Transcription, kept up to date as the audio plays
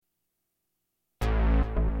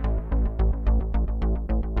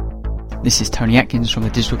This is Tony Atkins from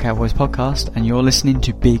the Digital Cowboys podcast, and you're listening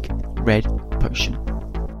to Big Red Potion.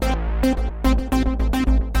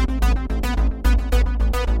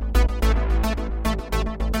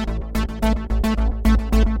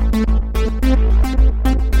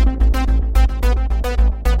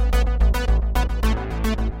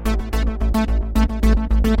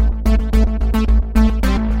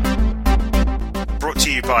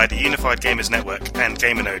 By the Unified Gamers Network and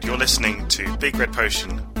GamerNode, you're listening to Big Red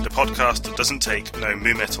Potion, the podcast that doesn't take no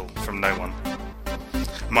moo metal from no one.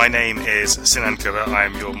 My name is Sinan Kubba. I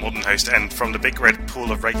am your modern host, and from the big red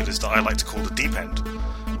pool of regulars that I like to call the Deep End,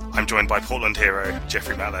 I'm joined by Portland hero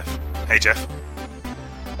Jeffrey Matulef. Hey Jeff.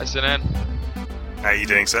 Hi Sinan. How are you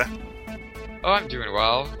doing, sir? Oh, I'm doing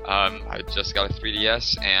well. I just got a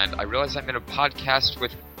 3DS, and I realized I'm in a podcast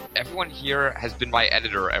with everyone here has been my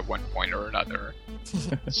editor at one point or another.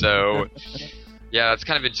 So, yeah, it's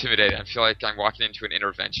kind of intimidating. I feel like I'm walking into an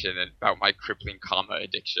intervention about my crippling comma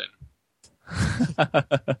addiction. I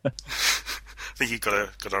think you've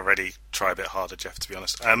got to already try a bit harder, Jeff, to be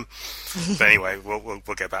honest. But anyway, we'll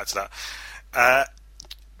get back to that.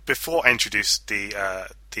 Before I introduce the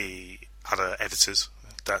other editors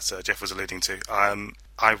that Jeff was alluding to,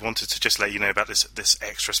 I wanted to just let you know about this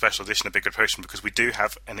extra special edition of Big Red Potion, because we do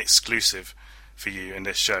have an exclusive for you in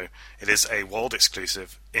this show. It is a world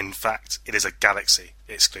exclusive. In fact, it is a Galaxy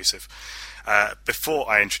exclusive. Before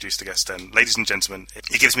I introduce the guest then, ladies and gentlemen,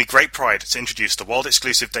 it gives me great pride to introduce the world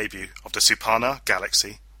exclusive debut of the Suparna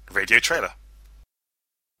Galaxy radio trailer.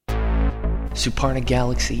 Suparna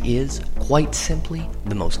Galaxy is, quite simply,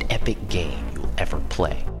 the most epic game you'll ever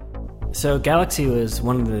play. So Galaxy was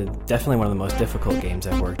definitely one of the most difficult games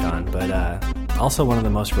I've worked on, but also one of the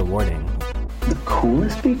most rewarding. The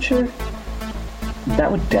coolest feature?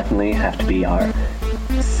 That would definitely have to be our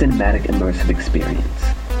cinematic immersive experience.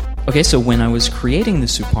 Okay, so when I was creating the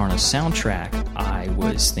Suparna soundtrack, I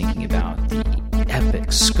was thinking about the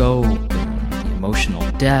epic scope and the emotional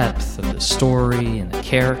depth of the story and the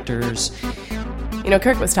characters. You know,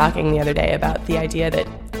 Kirk was talking the other day about the idea that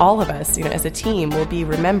all of us, as a team, will be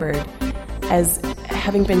remembered as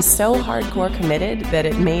having been so hardcore committed that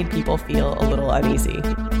it made people feel a little uneasy.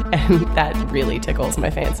 And that really tickles my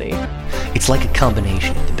fancy. It's like a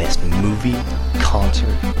combination of the best movie,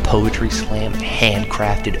 concert, poetry slam, and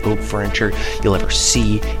handcrafted oak furniture you'll ever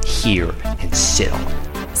see, hear, and sit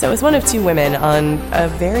on. So as one of two women on a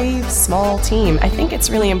very small team, I think it's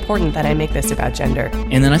really important that I make this about gender.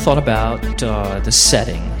 And then I thought about the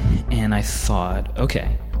setting, and I thought,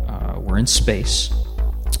 okay, we're in space.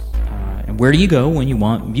 And where do you go when you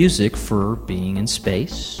want music for being in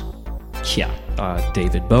space? Yeah,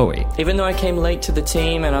 David Bowie. Even though I came late to the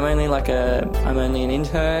team and I'm only an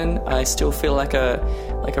intern, I still feel like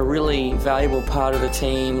a really valuable part of the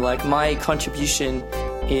team. Like, my contribution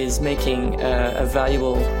is making a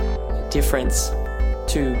valuable difference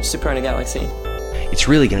to Suparna Galaxy. It's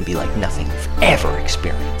really going to be like nothing you've ever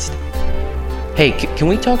experienced. Hey, can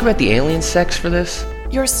we talk about the alien sex for this?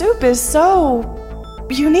 Your soup is so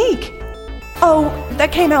unique. Oh,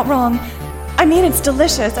 that came out wrong. I mean, it's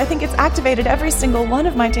delicious. I think it's activated every single one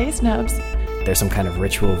of my taste knobs. There's some kind of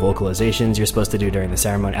ritual vocalizations you're supposed to do during the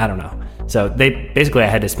ceremony. I don't know. So I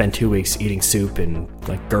had to spend 2 weeks eating soup and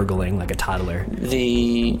gurgling like a toddler.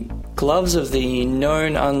 The gloves of the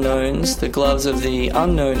known unknowns, the gloves of the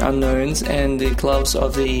unknown unknowns, and the gloves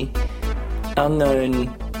of the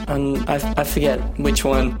unknown... I forget which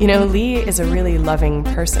one. Leigh is a really loving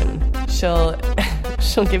person. She'll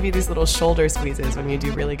give you these little shoulder squeezes when you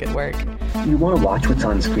do really good work. You want to watch what's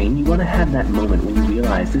on screen. You want to have that moment when you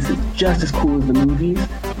realize this is just as cool as the movies,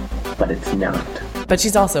 but it's not. But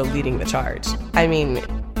she's also leading the charge. I mean,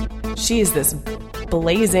 she is this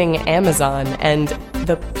blazing Amazon, and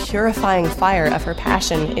the purifying fire of her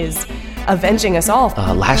passion is avenging us all.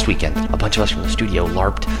 Last weekend, a bunch of us from the studio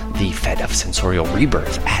LARPed the Fed of Sensorial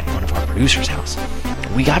Rebirth at one of our producers' house.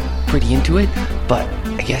 We got pretty into it, but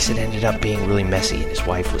I guess it ended up being really messy, and his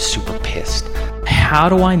wife was super pissed. How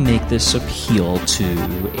do I make this appeal to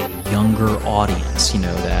a younger audience?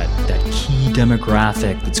 That key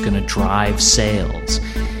demographic that's going to drive sales.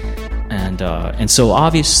 And so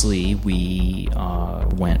obviously we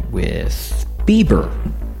went with Bieber.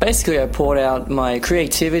 Basically, I poured out my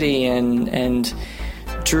creativity and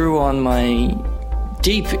drew on my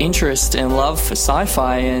deep interest and love for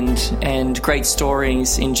sci-fi and great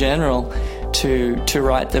stories in general to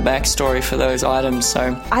write the backstory for those items.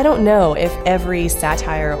 So I don't know if every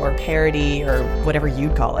satire or parody or whatever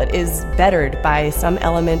you'd call it is bettered by some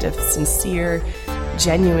element of sincere,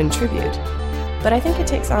 genuine tribute. but I think it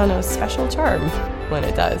takes on a special charm when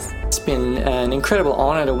it does. It's been an incredible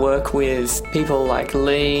honor to work with people like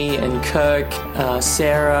Leigh and Kirk,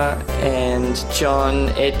 Sarah and John.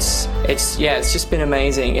 It's just been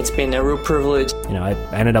amazing. It's been a real privilege. I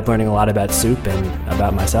ended up learning a lot about Soup and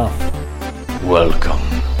about myself. Welcome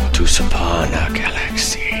to Suparna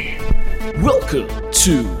Galaxy. Welcome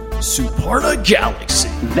to Suparna Galaxy.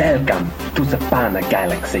 Welcome to Suparna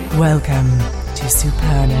Galaxy. Welcome to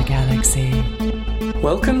Suparna Galaxy.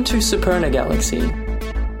 Welcome to Suparna Galaxy.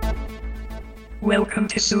 Welcome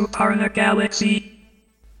to Suparna Galaxy.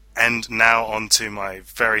 And now on to my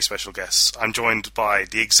very special guests. I'm joined by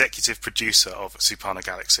the executive producer of Suparna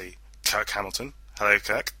Galaxy, Kirk Hamilton. Hello,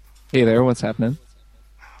 Kirk. Hey there, what's happening?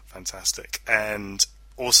 Fantastic. And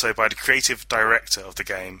also by the creative director of the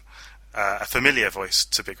game, a familiar voice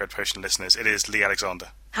to Big Red Potion listeners. It is Leigh Alexander.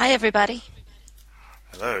 Hi, everybody.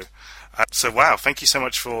 Hello. Wow, thank you so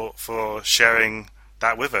much for sharing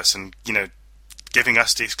that with us and, giving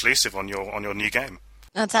us the exclusive on your new game.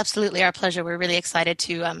 That's absolutely our pleasure. We're really excited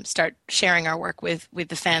to start sharing our work with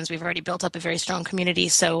the fans. We've already built up a very strong community,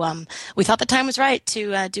 so we thought the time was right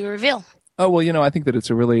to do a reveal. Oh, well, I think that it's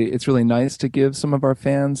really nice to give some of our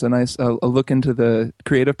fans a nice a look into the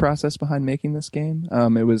creative process behind making this game.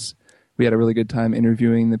 We had a really good time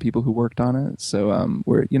interviewing the people who worked on it, so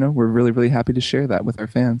we're really, really happy to share that with our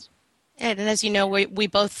fans. And as you know, we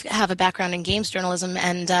both have a background in games journalism,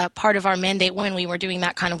 and part of our mandate when we were doing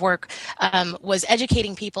that kind of work was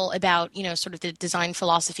educating people about, sort of the design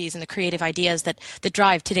philosophies and the creative ideas that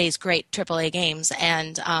drive today's great AAA games.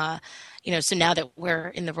 And, so now that we're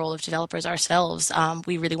in the role of developers ourselves,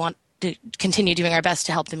 we really want to continue doing our best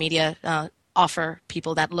to help the media offer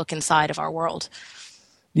people that look inside of our world.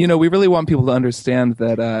 We really want people to understand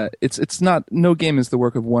that it's not, no game is the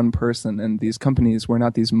work of one person, and these companies, we're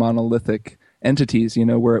not these monolithic entities,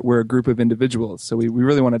 we're a group of individuals. So we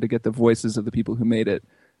really wanted to get the voices of the people who made it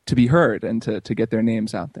to be heard and to get their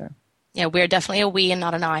names out there. Yeah, we're definitely a we and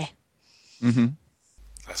not an I. Mm-hmm.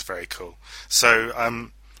 That's very cool. So,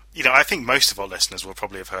 I think most of our listeners will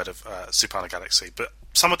probably have heard of Suparna Galaxy, but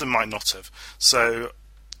some of them might not have. So,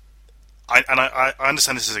 I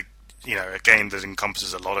understand this is a game that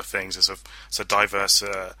encompasses a lot of things. It's a diverse,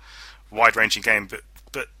 wide-ranging game.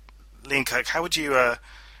 But Leigh and Kirk, how would you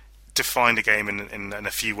define the game in a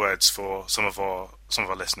few words for some of our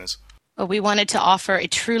listeners? Well, we wanted to offer a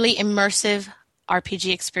truly immersive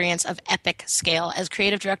RPG experience of epic scale. As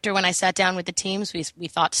creative director, when I sat down with the teams, we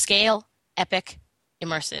thought scale, epic,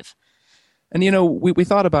 immersive. And we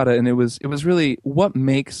thought about it, and it was really what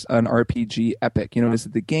makes an RPG epic. Is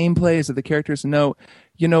it the gameplay? Is it the characters? No,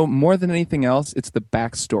 more than anything else, it's the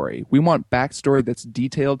backstory. We want backstory that's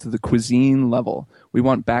detailed to the cuisine level. We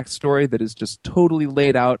want backstory that is just totally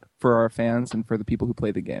laid out for our fans and for the people who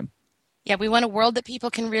play the game. Yeah, we want a world that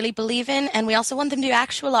people can really believe in, and we also want them to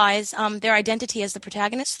actualize their identity as the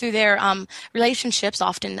protagonists through their relationships,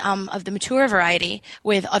 often of the mature variety,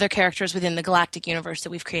 with other characters within the galactic universe that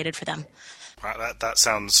we've created for them. Wow, that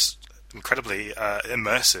sounds incredibly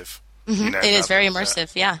immersive. Mm-hmm. It is very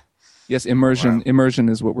immersive, yeah. Yes, immersion. Wow. Immersion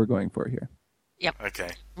is what we're going for here. Yep.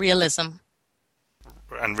 Okay. Realism.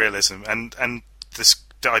 And the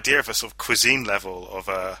idea of a sort of cuisine level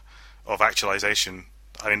of actualization.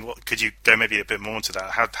 I mean, could you go maybe a bit more into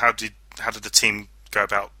that? How did the team go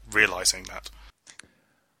about realizing that?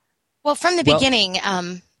 Well, from the beginning.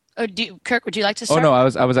 Kirk, would you like to start? Oh no,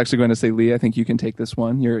 I was actually going to say, Leigh, I think you can take this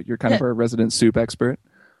one. You're kind of our resident soup expert.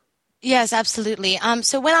 Yes, absolutely.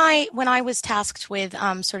 So when I was tasked with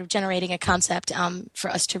sort of generating a concept for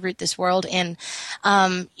us to root this world in,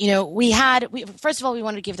 first of all, we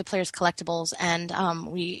wanted to give the players collectibles, and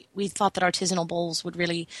we thought that artisanal bowls would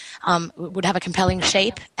really would have a compelling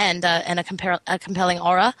shape and a compelling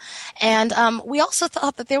aura, and we also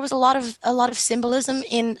thought that there was a lot of symbolism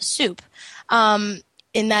in soup,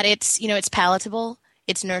 in that it's palatable,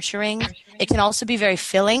 it's nurturing, it can also be very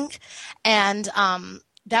filling, and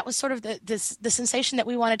that was sort of the sensation that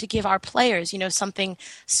we wanted to give our players, something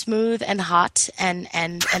smooth and hot and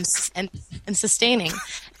sustaining.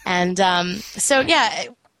 And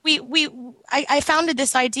I founded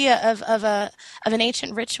this idea of an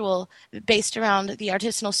ancient ritual based around the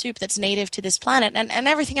artisanal soup that's native to this planet, and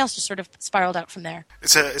everything else just sort of spiraled out from there.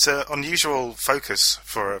 It's an unusual focus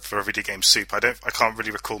for a video game, soup. I can't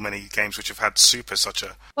really recall many games which have had soup as such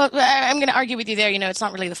a. Well, I'm going to argue with you there. It's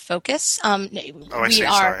not really the focus.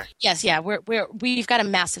 Sorry. Yes, yeah. We've got a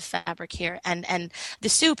massive fabric here, and the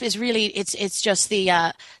soup is really it's just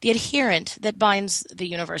the adherent that binds the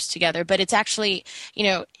universe together. But it's actually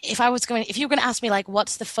if you were going to ask me, like,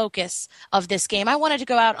 what's the focus of this game, I wanted to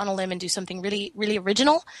go out on a limb and do something really, really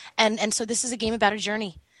original. And so this is a game about a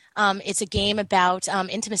journey. It's a game about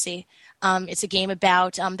intimacy. It's a game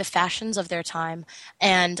about the fashions of their time.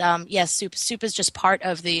 And yes, soup is just part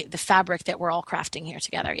of the fabric that we're all crafting here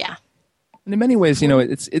together. Yeah. And in many ways,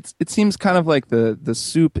 it seems kind of like the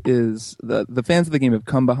soup is the fans of the game have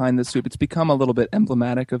come behind the soup. It's become a little bit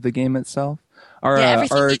emblematic of the game itself.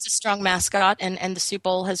 Everything needs a strong mascot, and the soup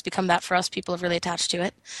bowl has become that for us. People have really attached to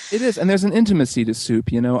it. It is, and there's an intimacy to soup.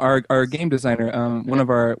 Our game designer, one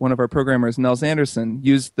of our programmers, Nels Anderson,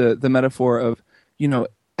 used the metaphor of,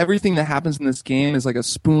 everything that happens in this game is like a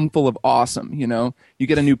spoonful of awesome. You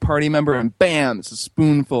get a new party member, and bam, it's a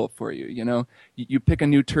spoonful for you. You pick a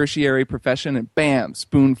new tertiary profession, and bam,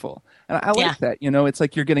 spoonful. And I like that. It's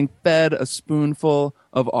like you're getting fed a spoonful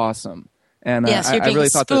of awesome. And yes, you're being I really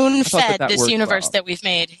spoon-fed that this universe well. that we've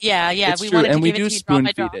made. Yeah. It's we true. wanted to and we give do it to you drop by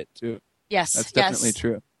spoon-feed drop. it, too. Yes, That's definitely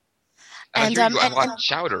true. And you unlock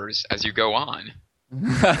chowders as you go on.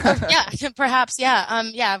 Yeah, perhaps.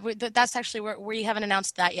 Yeah. That's actually where we haven't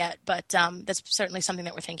announced that yet, but that's certainly something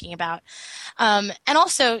that we're thinking about. And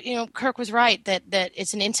also, Kirk was right that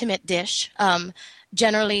it's an intimate dish.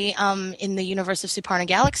 Generally, in the universe of Suparna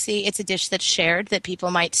Galaxy, it's a dish that's shared, that people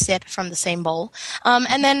might sip from the same bowl.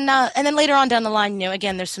 And then later on down the line,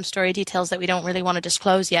 again, there's some story details that we don't really want to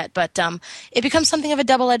disclose yet, but it becomes something of a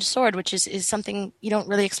double-edged sword, which is something you don't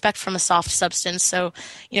really expect from a soft substance. So,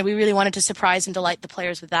 we really wanted to surprise and delight the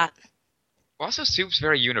players with that. Also, soup's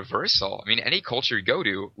very universal. I mean, any culture you go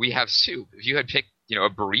to, we have soup. If you had picked, a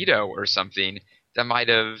burrito or something, that might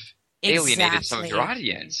have alienated some of your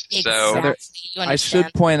audience. Exactly. So I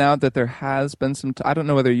should point out that there has been some. I don't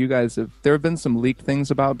know whether you guys have. There have been some leaked things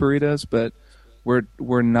about burritos, but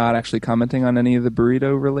we're not actually commenting on any of the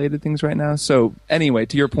burrito related things right now. So anyway,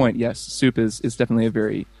 to your point, yes, soup is definitely a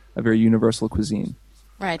very universal cuisine.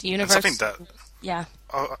 Right, universal. Something that. Yeah.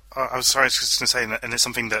 I was sorry, I was just going to say, and it's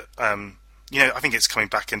something that. I think it's coming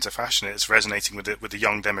back into fashion. It's resonating with the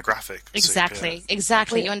young demographic. Exactly.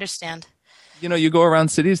 You understand. You go around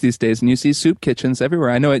cities these days and you see soup kitchens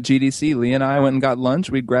everywhere. I know at GDC, Leigh and I went and got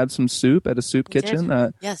lunch. We grabbed some soup at a soup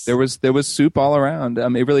kitchen. Yes. There was soup all around.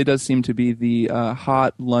 It really does seem to be the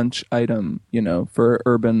hot lunch item, for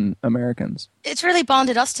urban Americans. It's really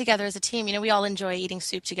bonded us together as a team. We all enjoy eating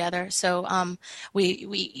soup together. So we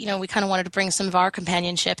kind of wanted to bring some of our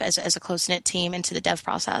companionship as a close-knit team into the dev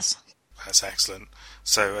process. That's excellent.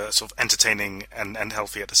 So sort of entertaining and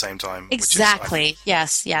healthy at the same time. Exactly.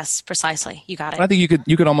 Yes, precisely. You got it. I think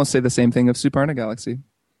you could almost say the same thing of Suparna Galaxy.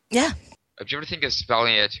 Yeah. Did you ever think of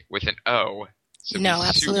spelling it with an O? No,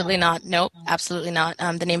 absolutely not. Nope, absolutely not.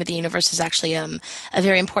 The name of the universe is actually a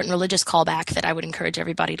very important religious callback that I would encourage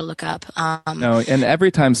everybody to look up. No, and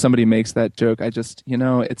every time somebody makes that joke, I just,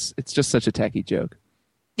 it's just such a tacky joke.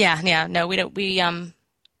 Yeah. No, we don't.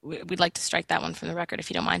 We'd like to strike that one from the record,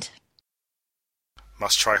 if you don't mind.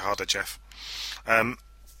 Must try harder, Jeff.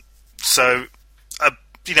 So,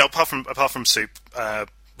 apart from soup,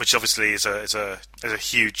 which obviously is a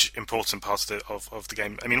huge important part of the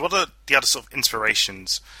game. I mean, what are the other sort of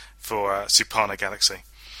inspirations for Suparna Galaxy?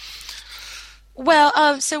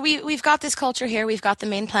 Well, so we've got this culture here. We've got the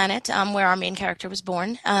main planet where our main character was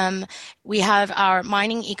born. We have our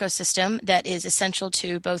mining ecosystem that is essential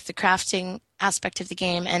to both the crafting aspect of the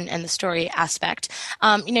game and the story aspect.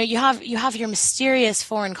 You have your mysterious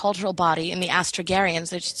foreign cultural body in the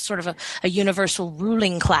Astrogarians, which is sort of a universal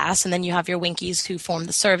ruling class, and then you have your Winkies who form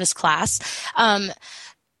the service class. We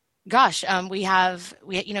have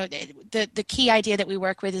the key idea that we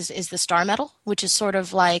work with is the star metal, which is sort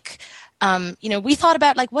of like we thought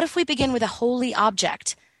about, like, what if we begin with a holy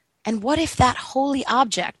object, and what if that holy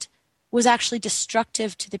object was actually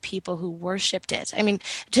destructive to the people who worshipped it? I mean,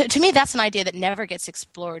 to me, that's an idea that never gets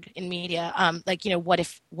explored in media. What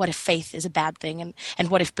if faith is a bad thing, and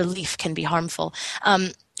what if belief can be harmful?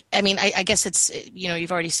 I guess it's,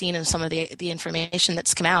 you've already seen in some of the information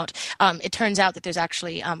that's come out. It turns out that there's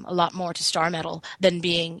actually a lot more to star metal than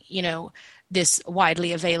being, this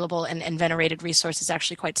widely available and venerated resource is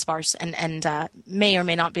actually quite sparse and may or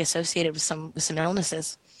may not be associated with some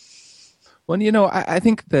illnesses. Well, I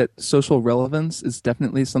think that social relevance is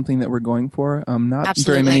definitely something that we're going for. Not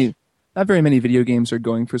very many video games are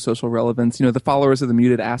going for social relevance. The followers of the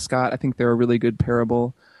muted ascot, I think they're a really good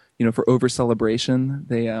parable. For over celebration,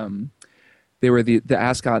 they were the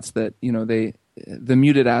ascots that the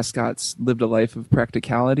muted ascots lived a life of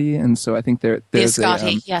practicality, and so I think there's the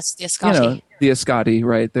Ascoti. The Ascoti,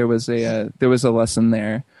 right? There was a lesson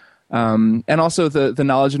there, and also the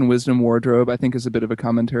knowledge and wisdom wardrobe, I think, is a bit of a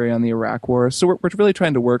commentary on the Iraq War. So we're really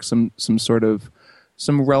trying to work some sort of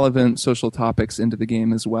some relevant social topics into the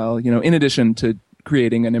game as well, in addition to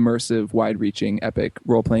creating an immersive, wide-reaching, epic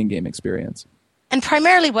role-playing game experience. And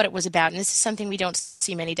primarily what it was about, and this is something we don't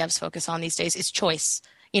see many devs focus on these days, is choice.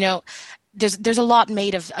 There's a lot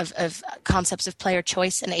made of concepts of player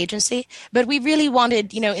choice and agency, but we really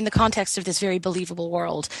wanted, in the context of this very believable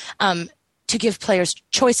world, to give players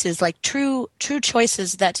choices, like true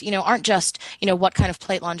choices that, aren't just, what kind of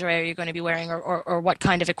plate lingerie are you going to be wearing or what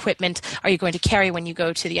kind of equipment are you going to carry when you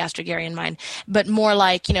go to the Astrogarian mine, but more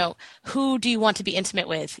like, who do you want to be intimate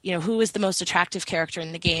with? Who is the most attractive character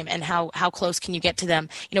in the game and how close can you get to them?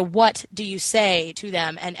 What do you say to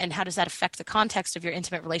them and how does that affect the context of your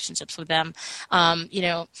intimate relationships with them?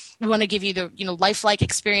 We want to give you the, lifelike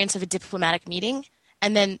experience of a diplomatic meeting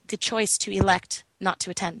and then the choice to elect not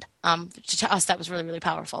to attend. To us, that was really, really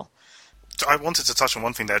powerful. I wanted to touch on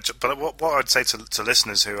one thing there, but what I'd say to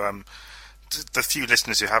listeners who, the few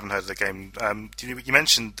listeners who haven't heard of the game, you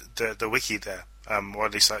mentioned the wiki there, or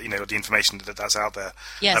at least the information that's out there.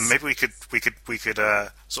 Yes. Maybe we could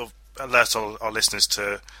sort of alert our listeners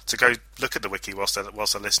to go look at the wiki whilst they're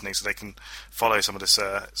listening, so they can follow some of this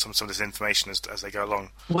information as they go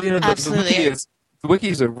along. Well, Absolutely. The wiki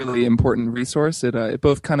is a really important resource. It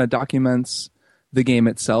both kind of documents the game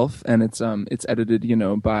itself, and it's edited,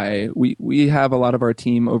 by we have a lot of our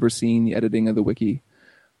team overseeing the editing of the wiki.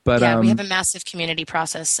 But we have a massive community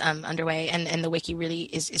process underway, and the wiki really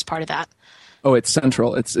is part of that. Oh, it's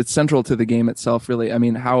central. It's central to the game itself, really. I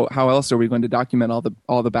mean, how else are we going to document all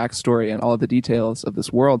the backstory and all of the details of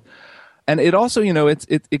this world? And it also,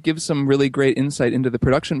 it gives some really great insight into the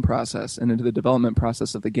production process and into the development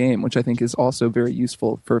process of the game, which I think is also very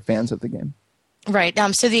useful for fans of the game. Right.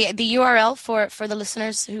 So the URL for the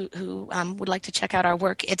listeners who would like to check out our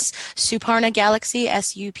work, it's Suparna Galaxy,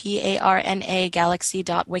 Suparna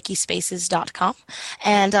Galaxy.wikispaces.com.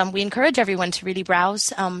 And we encourage everyone to really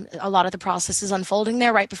browse. A lot of the process is unfolding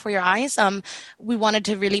there right before your eyes. We wanted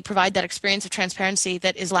to really provide that experience of transparency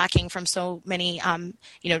that is lacking from so many,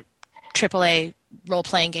 AAA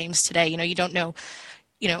role-playing games today. You don't know,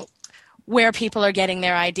 where people are getting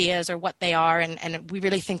their ideas or what they are, and we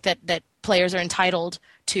really think that players are entitled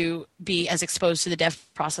to be as exposed to the dev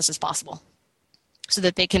process as possible so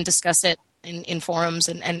that they can discuss it in forums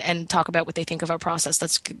and talk about what they think of our process.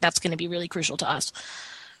 That's going to be really crucial to us.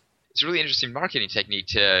 It's a really interesting marketing technique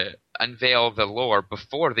to unveil the lore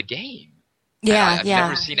before the game. Yeah, I've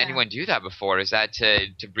never seen anyone do that before. Is that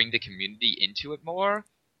to bring the community into it more?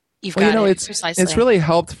 You've got it. Precisely. It's really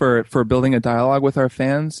helped for building a dialogue with our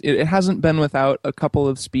fans. It hasn't been without a couple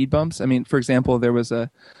of speed bumps. I mean, for example, there was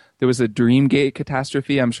a Dreamgate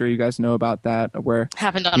catastrophe. I'm sure you guys know about that, where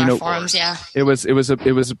happened on our forums. Yeah, it was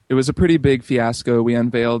a pretty big fiasco. We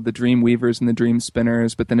unveiled the Dream Weavers and the Dream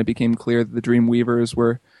Spinners, but then it became clear that the Dream Weavers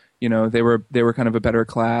were, they were kind of a better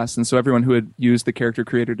class, and so everyone who had used the character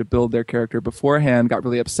creator to build their character beforehand got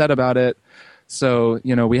really upset about it. So,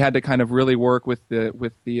 we had to kind of really work with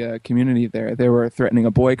the community there. They were threatening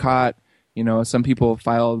a boycott. Some people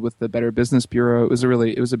filed with the Better Business Bureau. It was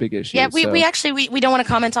a big issue. Yeah, we don't want to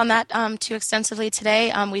comment on that too extensively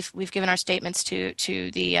today. We've given our statements to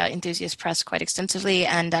the enthusiast press quite extensively,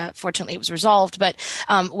 and fortunately it was resolved. But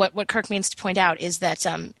what Kirk means to point out is that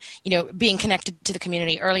being connected to the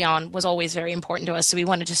community early on was always very important to us. So we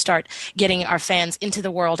wanted to start getting our fans into the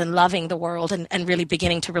world and loving the world and really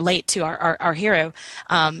beginning to relate to our hero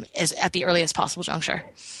at the earliest possible juncture.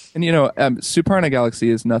 And Suparna Galaxy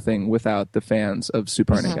is nothing without the fans of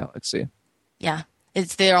Suparna Galaxy. Yeah,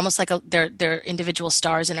 they're almost like they're individual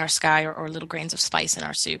stars in our sky or little grains of spice in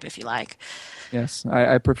our soup, if you like. Yes,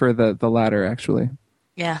 I prefer the latter, actually.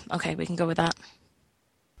 Yeah. Okay, we can go with that.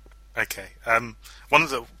 Okay.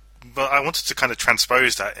 But I wanted to kind of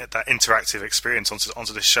transpose that interactive experience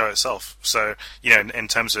onto the show itself. So, in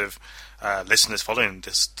terms of listeners following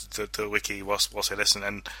the wiki whilst they listen,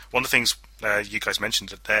 and one of the things you guys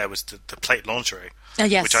mentioned there was the plate lingerie,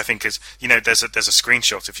 yes. Which I think is, there's a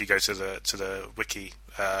screenshot if you go to the wiki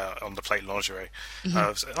on the plate lingerie.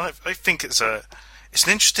 Mm-hmm. I think it's an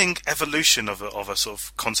interesting evolution of a sort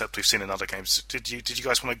of concept we've seen in other games. Did you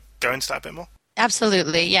guys want to go into that a bit more?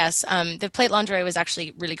 Absolutely, yes. The plate lingerie was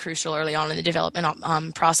actually really crucial early on in the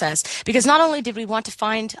development process, because not only did we want to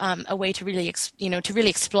find a way to really,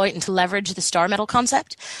 exploit and to leverage the star medal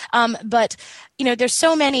concept, but there's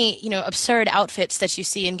so many absurd outfits that you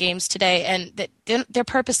see in games today, and that they're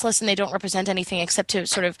purposeless and they don't represent anything except to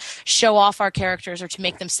sort of show off our characters or to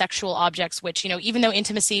make them sexual objects. Which even though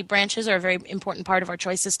intimacy branches are a very important part of our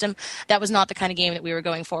choice system, that was not the kind of game that we were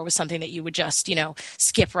going for. It was something that you would just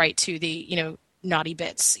skip right to the naughty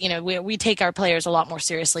bits. We take our players a lot more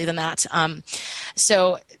seriously than that.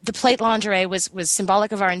 So the plate lingerie was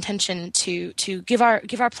symbolic of our intention to give our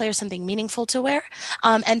players something meaningful to wear.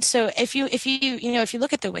 And so if you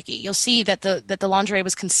look at the wiki, you'll see that the lingerie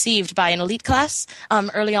was conceived by an elite class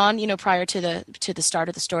early on, prior to the start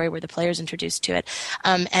of the story where the player's introduced to it.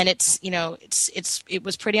 And it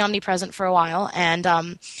was pretty omnipresent for a while,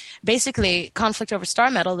 and basically conflict over star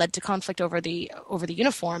metal led to conflict over the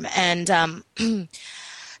uniform, and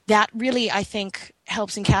that really, I think,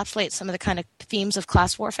 helps encapsulate some of the kind of themes of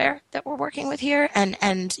class warfare that we're working with here.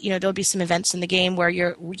 And there'll be some events in the game where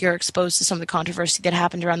you're exposed to some of the controversy that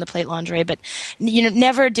happened around the plate lingerie. But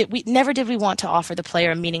never did we want to offer the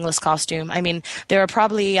player a meaningless costume. I mean, there are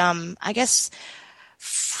probably I guess,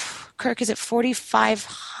 Kirk, is it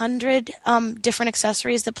 4,500 different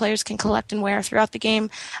accessories that players can collect and wear throughout the game?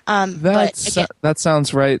 That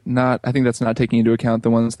sounds right. I think that's not taking into account the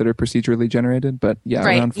ones that are procedurally generated, but yeah,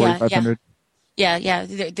 right, around 4,500. Yeah.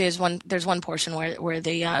 There's one portion where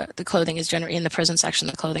the clothing is generated in the prison section.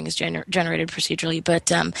 The clothing is generated procedurally,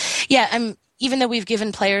 but even though we've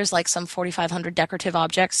given players like some 4,500 decorative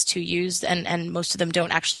objects to use, and most of them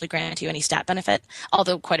don't actually grant you any stat benefit,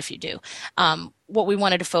 although quite a few do. What we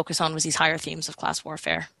wanted to focus on was these higher themes of class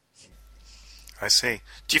warfare. I see.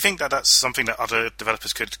 Do you think that that's something that other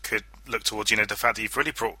developers could look towards? The fact that you've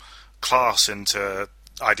really brought class into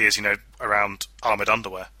ideas, around armored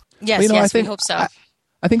underwear. Yes, we hope so.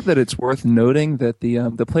 I think that it's worth noting that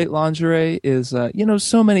the plate lingerie is,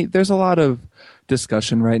 there's a lot of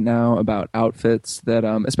discussion right now about outfits that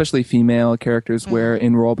especially female characters wear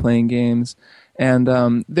in role-playing games. And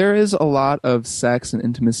there is a lot of sex and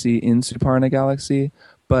intimacy in Suparna Galaxy,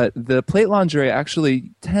 but the plate lingerie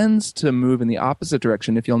actually tends to move in the opposite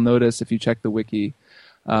direction. If you'll notice, if you check the wiki,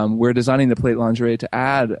 we're designing the plate lingerie to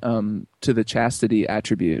add to the chastity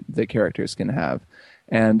attribute that characters can have.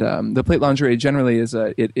 And the plate lingerie generally is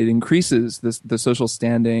it increases the social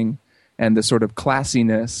standing and the sort of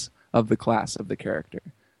classiness of the class of the character.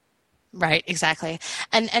 Right, exactly.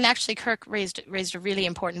 And actually Kirk raised a really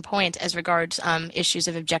important point as regards issues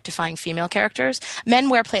of objectifying female characters. Men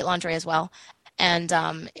wear plate lingerie as well. And,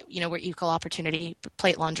 we're equal opportunity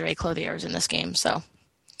plate lingerie clothiers in this game. So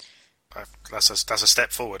that's a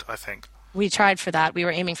step forward, I think. We tried for that. We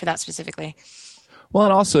were aiming for that specifically. Well,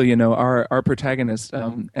 and also, our protagonist,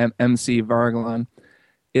 MC Varaglan,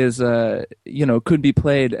 is could be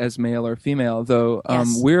played as male or female, though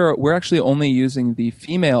yes. We're actually only using the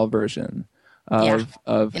female version of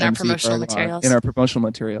in our promotional materials. In our promotional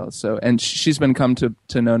materials. So, and she's been come to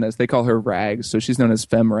known as, they call her Rag, so she's known as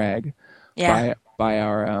Femme Rag by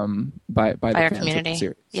our our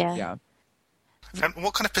community. Yeah. And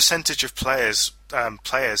what kind of percentage of players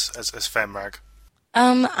as Femme Rag?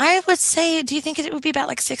 I would say, do you think it would be about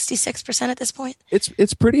like 66% at this point?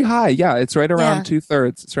 It's pretty high. Yeah, it's right around 2/3.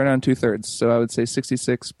 It's right around 2/3. So I would say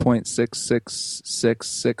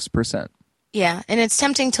 66.6666%. Yeah, and it's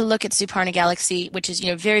tempting to look at Suparna Galaxy, which is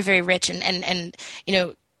very, very rich, and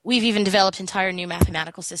we've even developed entire new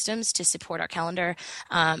mathematical systems to support our calendar.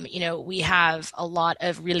 We have a lot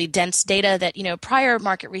of really dense data that prior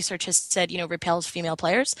market research has said repels female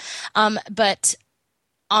players, but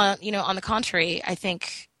on the contrary, I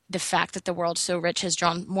think the fact that the world's so rich has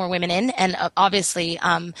drawn more women in, and obviously,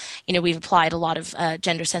 we've applied a lot of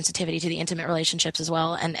gender sensitivity to the intimate relationships as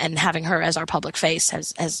well, and having her as our public face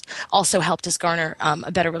has also helped us garner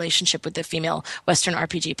a better relationship with the female Western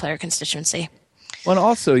RPG player constituency. Well, and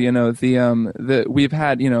also, we've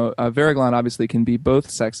had, Varaglan obviously can be both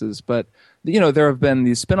sexes, but there have been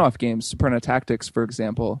these spin-off games, Suparna Tactics, for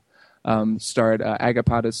example, starred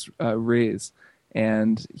Agapatis Reyes.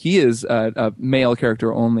 And he is a male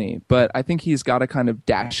character only, but I think he's got a kind of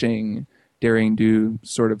dashing, daring-do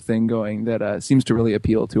sort of thing going that seems to really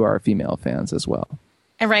appeal to our female fans as well.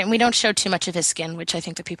 And right, and we don't show too much of his skin, which I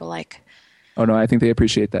think the people like. Oh no, I think they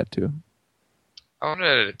appreciate that too. I want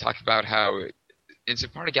to talk about how in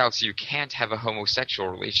Suparna Galaxy you can't have a homosexual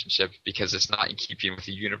relationship because it's not in keeping with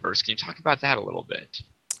the universe. Can you talk about that a little bit?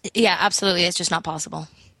 Yeah, absolutely. It's just not possible.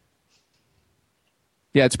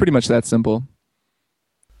 Yeah, it's pretty much that simple.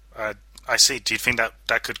 I see. Do you think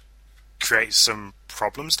that could create some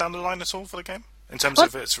problems down the line at all for the game in terms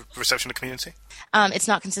of its reception to the community? It's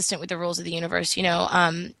not consistent with the rules of the universe.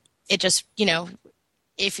 It just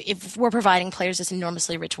if we're providing players this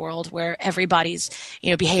enormously rich world where everybody's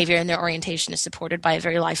behavior and their orientation is supported by a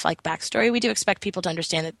very lifelike backstory, we do expect people to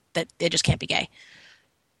understand that they just can't be gay.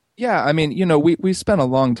 Yeah, I mean, we spent a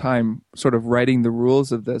long time sort of writing the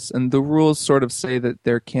rules of this, and the rules sort of say that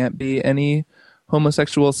there can't be any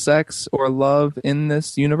homosexual sex or love in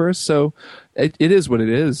this universe, so it is what it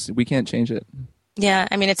is. We can't change it. Yeah,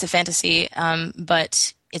 I mean, it's a fantasy,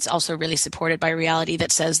 but it's also really supported by reality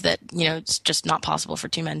that says that, it's just not possible for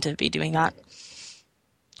two men to be doing that.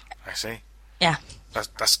 I see. Yeah.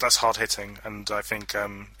 That's hard hitting, and I think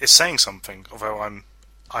it's saying something. Although I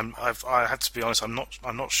have to be honest, I'm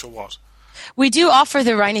not sure what. We do offer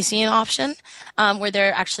the Rhinesian option, where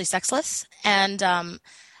they're actually sexless, and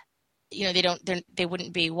they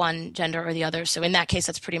wouldn't be one gender or the other. So in that case,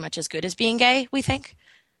 that's pretty much as good as being gay, we think.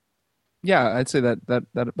 Yeah, I'd say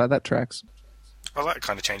that tracks. Well, that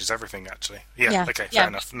kind of changes everything, actually. Yeah. Okay. Fair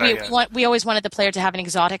enough. We always wanted the player to have an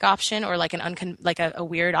exotic option or like a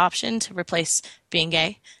weird option to replace being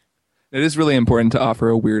gay. It is really important to offer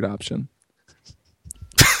a weird option.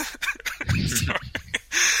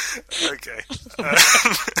 Okay.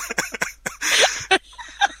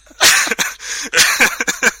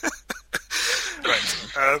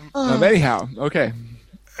 Right. Anyhow, okay.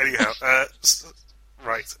 Anyhow,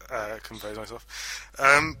 right. Compose myself.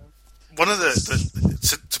 One of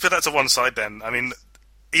to put that to one side, then. I mean,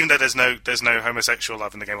 even though there's no homosexual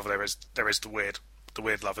love in the game, there is the weird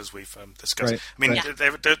love, as we've discussed. Right, I mean, right.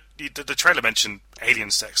 The trailer mentioned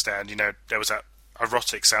alien sex there, and there was that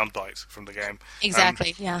erotic soundbite from the game.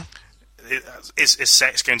 Exactly. Yeah. Is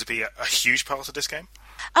sex going to be a huge part of this game?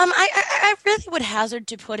 I really would hazard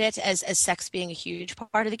to put it as sex being a huge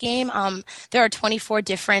part of the game. There are 24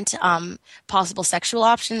 different possible sexual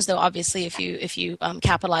options, though obviously if you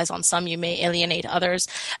capitalize on some, you may alienate others.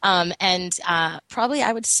 And probably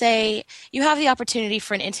I would say you have the opportunity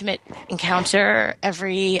for an intimate encounter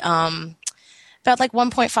every about like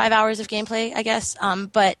 1.5 hours of gameplay, I guess.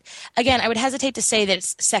 But again, I would hesitate to say that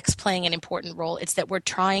it's sex playing an important role. It's that we're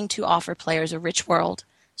trying to offer players a rich world,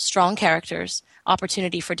 strong characters,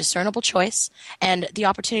 opportunity for discernible choice, and the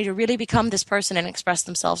opportunity to really become this person and express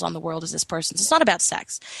themselves on the world as this person. So it's not about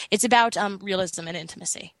sex. It's about realism and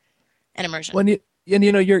intimacy and immersion.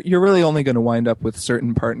 You're really only going to wind up with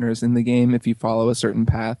certain partners in the game if you follow a certain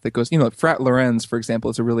path that goes. Frat Lorenz, for example,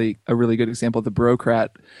 is a really good example of the brocrat.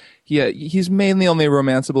 He's mainly only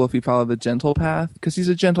romanceable if you follow the gentle path because he's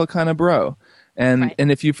a gentle kind of bro. And Right.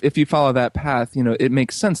 and if you follow that path, it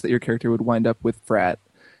makes sense that your character would wind up with Frat.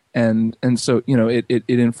 And so it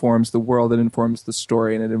informs the world, it informs the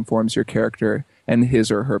story, and it informs your character and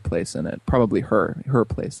his or her place in it. Probably her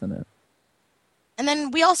place in it. And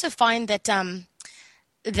then we also find that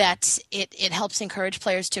that it helps encourage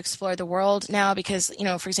players to explore the world now because,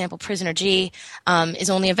 for example, Prisoner G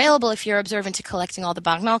is only available if you're observant to collecting all the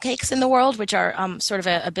bagnal cakes in the world, which are sort of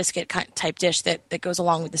a biscuit type dish that goes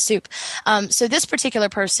along with the soup. So this particular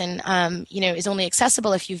person, is only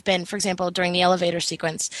accessible if you've been, for example, during the elevator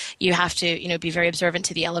sequence, you have to, be very observant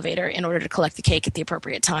to the elevator in order to collect the cake at the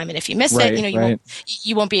appropriate time. And if you miss it,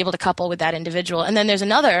 you won't be able to couple with that individual. And then there's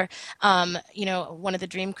another, one of the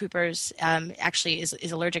Dream Coopers actually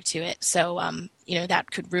is allergic to it, so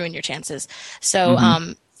that could ruin your chances. So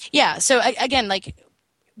so again, like,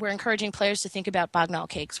 we're encouraging players to think about bagnal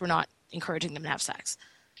cakes. We're not encouraging them to have sex.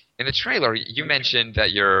 In the trailer, you mentioned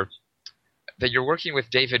that you're working with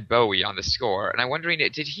David Bowie on the score, and I'm wondering,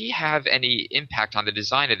 did he have any impact on the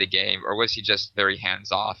design of the game, or was he just very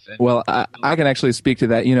hands off? Well, I can actually speak to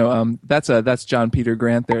that. That's John Peter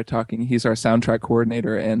Grant there talking. He's our soundtrack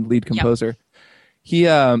coordinator and lead composer.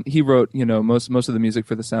 Yep. He wrote most of the music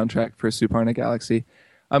for the soundtrack for Suparna Galaxy.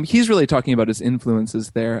 He's really talking about his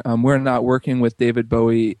influences there. We're not working with David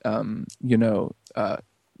Bowie,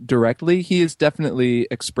 directly. He has definitely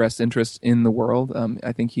expressed interest in the world.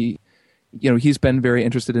 I think he's been very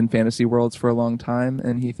interested in fantasy worlds for a long time,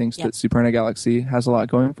 and he thinks that Suparna Galaxy has a lot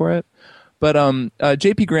going for it. But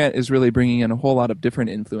JP Grant is really bringing in a whole lot of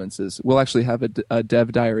different influences. We'll actually have a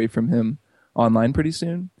dev diary from him online pretty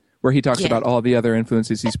soon, where he talks about all the other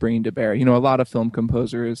influences he's bringing to bear. A lot of film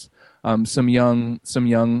composers, some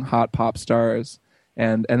young hot pop stars,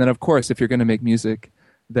 and then of course, if you're going to make music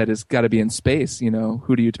that has got to be in space,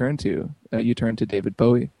 who do you turn to? You turn to David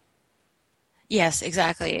Bowie. Yes,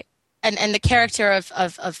 exactly. And the character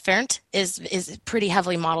of Fernt is pretty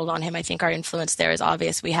heavily modeled on him. I think our influence there is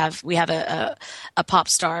obvious. We have a pop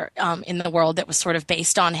star in the world that was sort of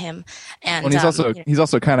based on him, and he's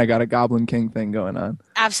also kind of got a Goblin King thing going on.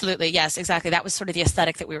 Absolutely, yes, exactly. That was sort of the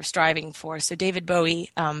aesthetic that we were striving for. So David Bowie,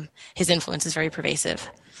 his influence is very pervasive.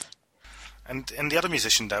 And the other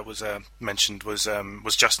musician that was mentioned was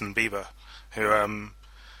Justin Bieber, who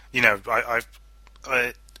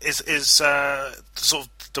is sort of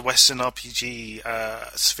the Western RPG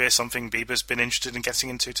sphere something Bieber's been interested in getting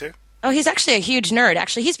into too? Oh, he's actually a huge nerd.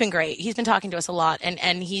 Actually, he's been great. He's been talking to us a lot,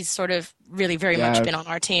 and he's sort of really very much been on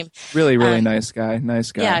our team. Really, really nice guy.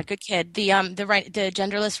 Nice guy. Yeah, good kid. The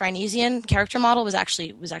genderless Rhinesian character model was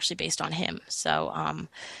actually based on him. So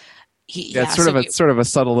it's sort of a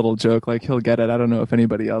subtle little joke. Like he'll get it. I don't know if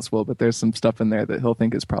anybody else will, but there's some stuff in there that he'll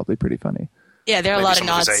think is probably pretty funny. Yeah, there are a lot of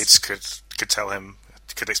nods. His aides could tell him,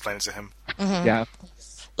 could explain it to him. Mm-hmm. Yeah,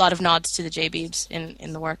 a lot of nods to the J-Beebs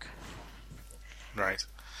in the work. Right.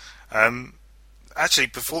 Actually,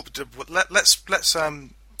 before let's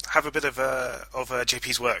have a bit of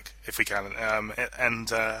JP's work if we can,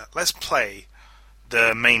 and let's play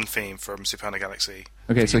the main theme from Suparna Galaxy.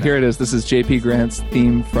 Okay, so here it is. This is JP Grant's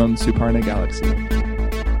theme from Suparna Galaxy.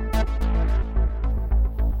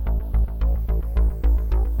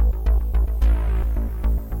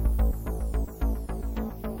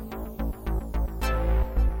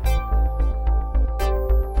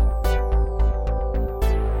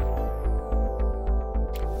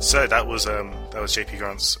 So that was JP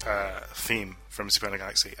Grant's theme from Suparna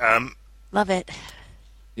Galaxy. Love it.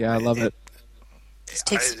 Yeah, I love it.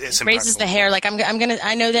 It raises the hair. Like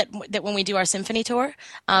I know that when we do our symphony tour,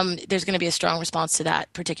 there's gonna be a strong response to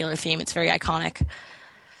that particular theme. It's very iconic.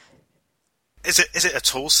 Is it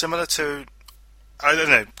at all similar to? I don't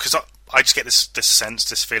know, because I just get this sense,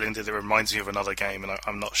 this feeling that it reminds me of another game, and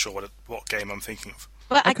I'm not sure what game I'm thinking of.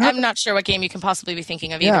 Well, I'm not sure what game you can possibly be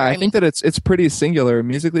thinking of either. Yeah, I think that it's pretty singular.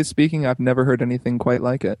 Musically speaking, I've never heard anything quite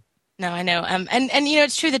like it. No, I know. And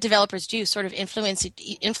it's true that developers do sort of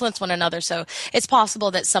influence one another. So it's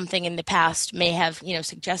possible that something in the past may have,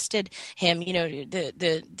 suggested him.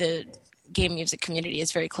 The game music community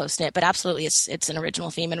is very close knit, but absolutely it's an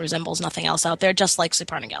original theme and resembles nothing else out there, just like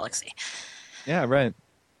Suparna Galaxy. Yeah, right.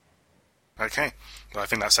 Okay. Well, I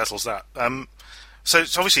think that settles that. So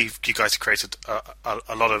obviously you guys have created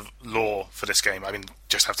a lot of lore for this game. I mean,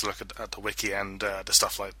 just have to look at the wiki and the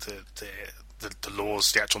stuff like the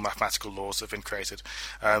laws, the actual mathematical laws that have been created.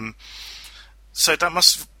 So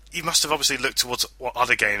you must have obviously looked towards what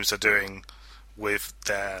other games are doing with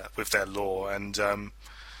their lore, and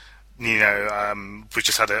we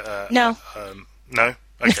just had a no. No?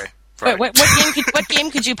 Okay. Right. Wait, what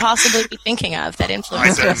game could you possibly be thinking of that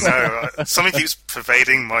influenced us? I don't know. Something keeps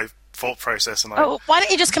pervading my thought process, and why don't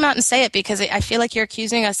you just come out and say it? Because I feel like you're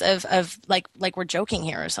accusing us of like we're joking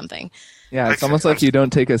here or something. Yeah, it's almost like you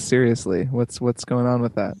don't take us seriously. What's going on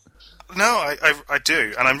with that? No, I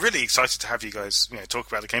do, and I'm really excited to have you guys talk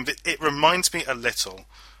about the game. But it reminds me a little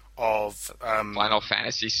of Final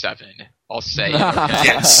Fantasy VII. I'll say it.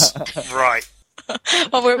 Yes, right.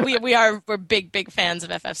 Well, we're big fans of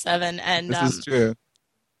FF7, and this is true.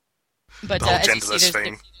 But the whole genderless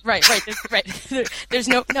thing. Right. There's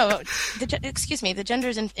no. Excuse me. The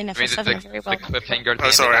genders in FF7 are very well. The cliffhanger. Oh,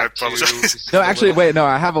 sorry. I apologize. No, actually, wait. No,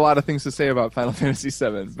 I have a lot of things to say about Final Fantasy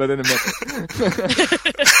VII, but in a minute.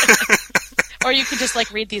 Or you could just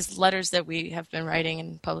read these letters that we have been writing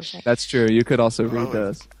and publishing. That's true. You could also read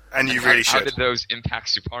those. And you really should. How did those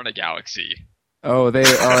impact Suparna Galaxy? Oh, they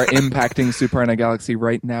are impacting Suparna Galaxy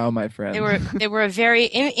right now, my friend. They were a very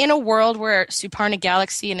in a world where Suparna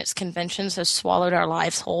Galaxy and its conventions have swallowed our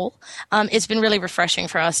lives whole. It's been really refreshing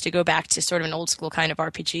for us to go back to sort of an old school kind of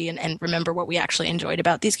RPG and remember what we actually enjoyed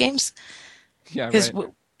about these games. Yeah, right.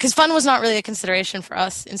 Because fun was not really a consideration for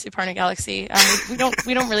us in Suparna Galaxy. We don't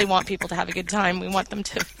really want people to have a good time. We want them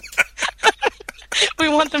to. We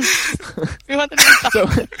want them to be fun. So,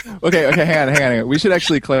 okay, hang on. We should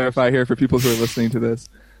actually clarify here for people who are listening to this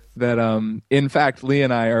that, in fact, Leigh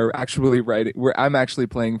and I are actually writing. I'm actually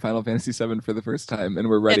playing Final Fantasy VII for the first time, and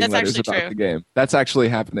we're writing letters about the game. That's actually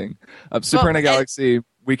happening. Suparna Galaxy,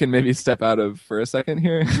 we can maybe step out of for a second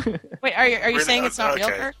here. Wait, are you saying it's not real,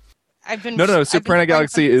 Kirk? No. Suparna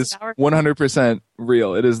Galaxy is 100%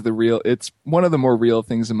 real. It is the real. It's one of the more real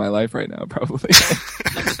things in my life right now, probably.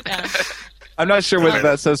 Yeah. I'm not sure whether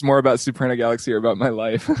that says more about Suparna Galaxy or about my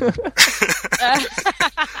life.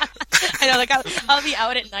 I know, I'll be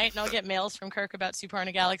out at night and I'll get mails from Kirk about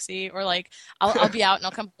Suparna Galaxy, or I'll be out and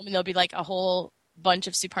I'll come home and there'll be a whole bunch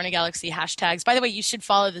of Suparna Galaxy hashtags. By the way, you should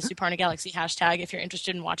follow the Suparna Galaxy hashtag if you're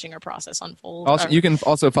interested in watching our process unfold. Also, you can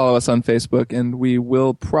also follow us on Facebook, and we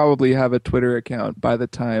will probably have a Twitter account by the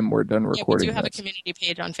time we're done recording. We do have a community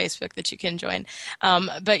page on Facebook that you can join.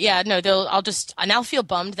 But yeah, no, I'll feel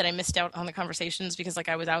bummed that I missed out on the conversations because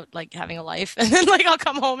I was out having a life, and then I'll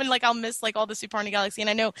come home and I'll miss all the Suparna Galaxy. And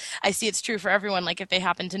I know I see it's true for everyone. If they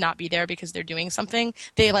happen to not be there because they're doing something,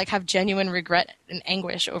 they have genuine regret and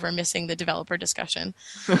anguish over missing the developer discussion.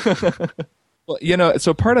 Well,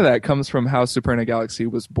 so part of that comes from how Suparna Galaxy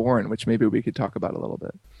was born, which maybe we could talk about a little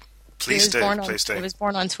bit. Please do. It was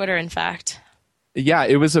born on Twitter, in fact. Yeah,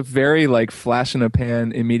 it was a very like flash in a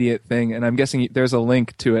pan, immediate thing, and I'm guessing there's a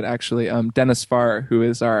link to it actually. Dennis Farr, who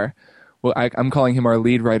is I'm calling him our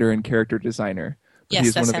lead writer and character designer. Yes,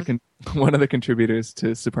 he's that's him. One of the contributors to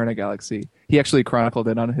Suparna Galaxy. He actually chronicled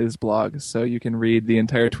it on his blog, so you can read the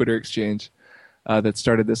entire Twitter exchange that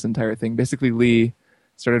started this entire thing. Basically, Leigh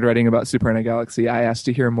started writing about Suparna Galaxy. I asked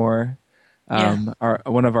to hear more.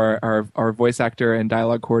 One of our voice actor and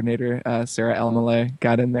dialogue coordinator, Sarah Elmaleh,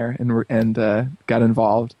 got in there and got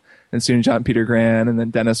involved. And soon John Peter Gran, and then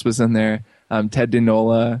Dennis was in there. Ted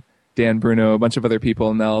DiNola, Dan Bruno, a bunch of other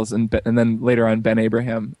people, Nels, and then later on Ben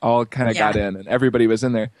Abraham, all kind of got in, and everybody was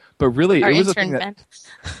in there. But really, it was a thing that.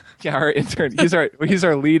 Yeah, our intern. He's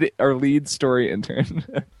our lead story intern.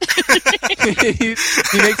 he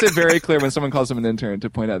makes it very clear when someone calls him an intern to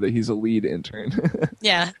point out that he's a lead intern.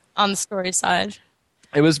 Yeah, on the story side.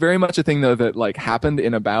 It was very much a thing though that like happened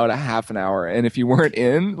in about a half an hour, and if you weren't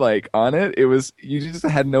on it, you just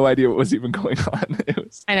had no idea what was even going on.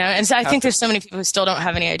 I know, and so I think there's so many people who still don't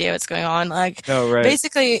have any idea what's going on. Like,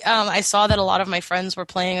 basically, I saw that a lot of my friends were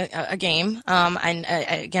playing a game. And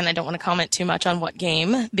again, I don't want to comment too much on what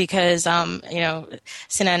game because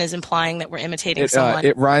Sinan is implying that we're imitating someone.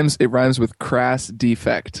 It rhymes with crass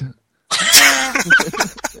defect.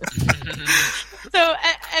 So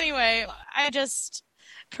anyway, I just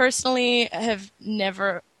personally have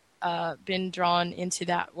never been drawn into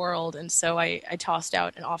that world, and so I tossed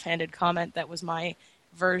out an offhanded comment that was my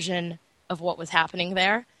version of what was happening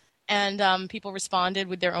there. And people responded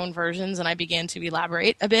with their own versions, and I began to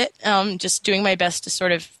elaborate a bit, just doing my best to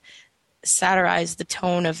sort of satirize the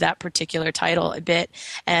tone of that particular title a bit.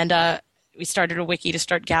 And we started a wiki to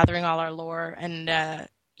start gathering all our lore, and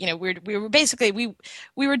we were basically we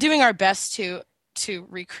were doing our best to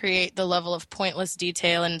recreate the level of pointless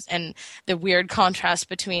detail and the weird contrast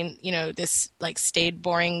between this like staid,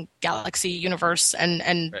 boring galaxy universe and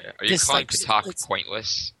are you calling Patak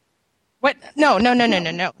pointless? What? No. We're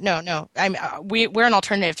an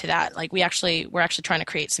alternative to that. Like we're actually trying to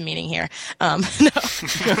create some meaning here. No, she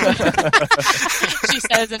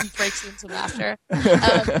says and breaks into laughter. But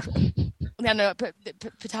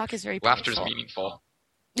Patak is very laughter is painful. Meaningful.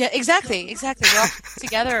 Yeah, exactly. We're all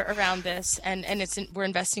together around this, and we're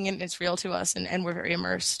investing in it. It's real to us, and we're very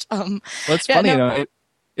immersed. Well, it's funny,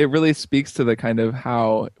 it really speaks to the kind of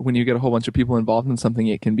how when you get a whole bunch of people involved in something,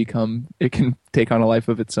 it can take on a life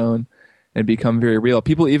of its own and become very real.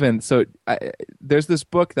 People there's this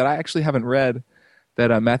book that I actually haven't read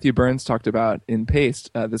that Matthew Burns talked about in Paste,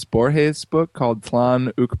 this Borges book called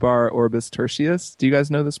Tlan Ukbar Orbis Tertius. Do you guys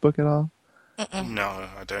know this book at all? No,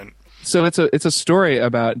 I don't. So it's a story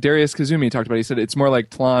about Darius Kazumi talked about. He said it's more like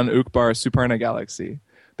Tlan Ukbar Suparna Galaxy.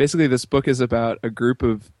 Basically, this book is about a group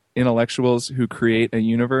of intellectuals who create a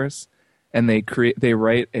universe, and they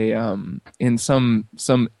write a in some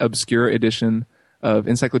obscure edition of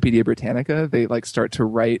Encyclopedia Britannica. They like start to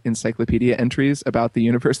write encyclopedia entries about the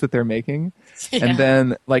universe that they're making, and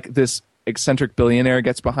then like this eccentric billionaire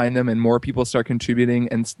gets behind them, and more people start contributing,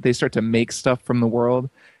 and they start to make stuff from the world.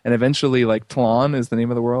 And eventually, like, Tlon is the name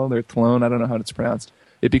of the world, or Tlon, I don't know how it's pronounced.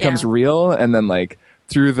 It becomes real, and then, like,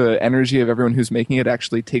 through the energy of everyone who's making it,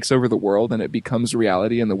 actually takes over the world, and it becomes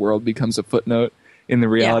reality, and the world becomes a footnote in the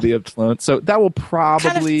reality of Tlon. So that will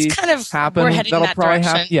probably happen. We're heading that'll that probably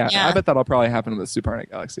direction. happen. Yeah, I bet that'll probably happen with Suparna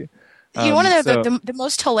Galaxy. You want to know the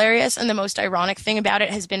most hilarious and the most ironic thing about it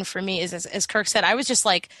has been for me is, as Kirk said, I was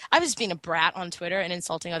being a brat on Twitter and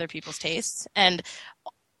insulting other people's tastes, and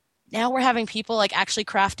now we're having people like actually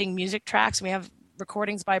crafting music tracks. We have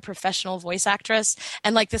recordings by a professional voice actress,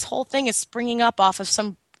 and like this whole thing is springing up off of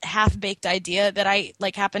some half-baked idea that I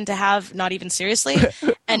like happen to have not even seriously.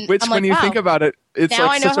 And which, I'm when you think about it, it's now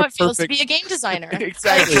like I know such how a it feels to perfect... be a game designer.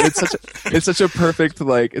 Exactly, it's such a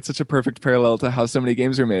perfect parallel to how so many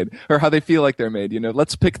games are made, or how they feel like they're made.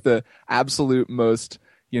 Let's pick the absolute most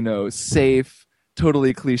safe,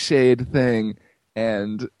 totally cliched thing.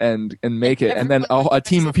 And make it, and then a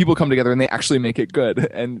team of people come together and they actually make it good,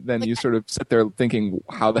 and then you sort of sit there thinking,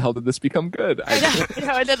 how the hell did this become good? And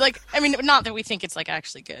then, not that we think it's like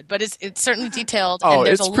actually good, but it's certainly detailed. Oh, and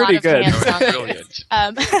there's it's a pretty lot good. Of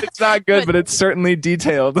hands-on It's not good, but it's certainly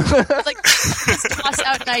detailed. It's like just toss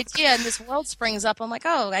out an idea, and this world springs up. I'm like,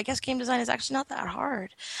 oh, I guess game design is actually not that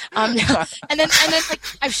hard. And then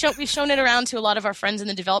like we've shown it around to a lot of our friends in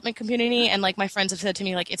the development community, and like my friends have said to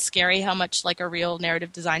me, like, it's scary how much like a real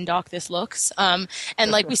narrative design doc this looks. And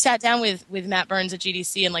like we sat down with Matt Burns at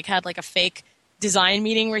GDC and like had like a fake design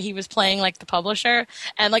meeting where he was playing like the publisher,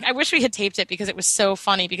 and like I wish we had taped it because it was so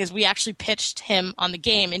funny, because we actually pitched him on the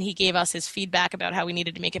game and he gave us his feedback about how we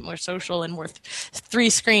needed to make it more social and more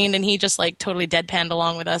 3-screened, and he just like totally deadpanned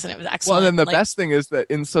along with us, and it was excellent. Well, and then the best thing is that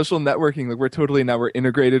in social networking, like we're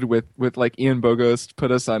integrated with like Ian Bogost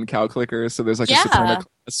put us on Cow Clicker, so there's like a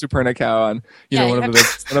Suparna cow on one of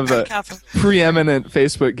the preeminent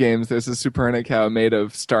Facebook games. There's a Suparna cow made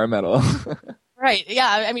of star metal. Right.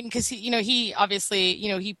 Yeah. I mean, because he obviously,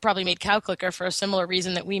 he probably made Cow Clicker for a similar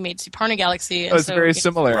reason that we made Suparna Galaxy. And it's very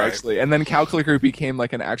similar, actually. And then Cow Clicker became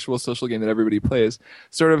like an actual social game that everybody plays.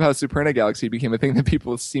 Sort of how Suparna Galaxy became a thing that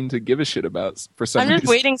people seem to give a shit about for some reason. I'm just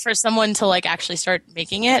waiting for someone to like actually start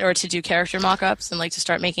making it, or to do character mock-ups and like to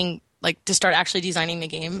start actually designing the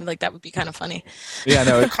game. Like that would be kind of funny. Yeah,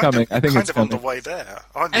 no, it's coming. I think it's coming. On the way there.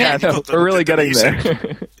 We're really getting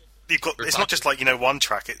there. It's not just like one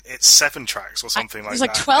track; it's 7 tracks or something like that. It's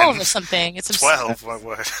like 12 or something. It's 12. My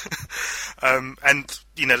word. And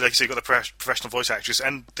like so you've got the professional voice actress,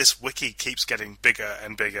 and this wiki keeps getting bigger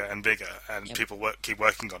and bigger and bigger, and people keep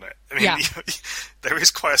working on it. I mean, there is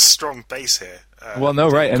quite a strong base here. Well, no,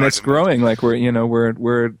 right, and it's growing. Like we're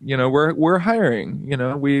hiring.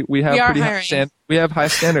 We have high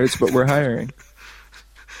standards, but we're hiring.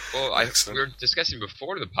 Well, we were discussing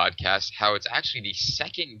before the podcast how it's actually the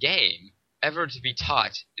second game ever to be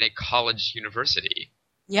taught in a college university.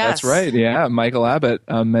 Yes. That's right, yeah. Michael Abbott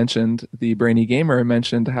mentioned, the Brainy Gamer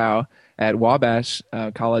mentioned how at Wabash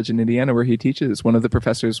College in Indiana, where he teaches, one of the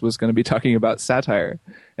professors was going to be talking about satire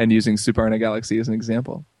and using Suparna Galaxy as an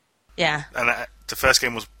example. Yeah. And the first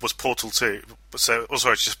game was Portal 2. So, it's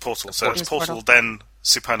just Portal. So it's Portal, then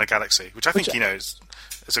Suparna Galaxy, which I think, is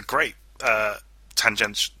a great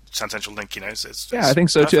tangential link, It's I think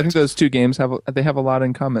so too. I think those two games have a lot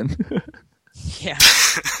in common. Yeah.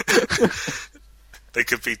 They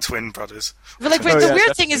could be twin brothers. But like, the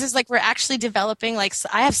weird thing is like we're actually developing. Like,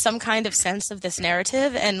 I have some kind of sense of this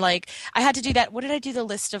narrative, and like I had to do that. What did I do? The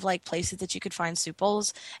list of like places that you could find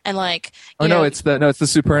suples, and like. It's the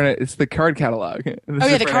Suparna. It's the card catalog.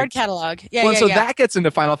 The card catalog. Yeah. That gets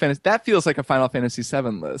into Final Fantasy. That feels like a Final Fantasy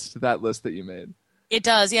VII list. That list that you made. It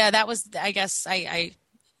does. Yeah, that was. I guess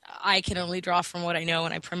I can only draw from what I know,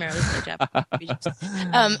 and I primarily play Japanese.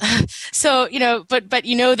 So but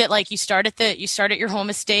that like you start at your home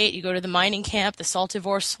estate, you go to the mining camp, the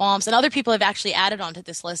Saltivore swamps, and other people have actually added onto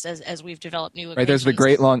this list as we've developed new locations. Right, there's the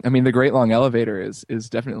Great Long Elevator is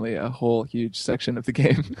definitely a whole huge section of the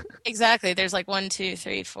game. Exactly. There's like 1, 2,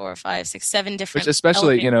 3, 4, 5, 6, 7 different. Which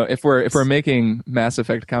especially if we're making Mass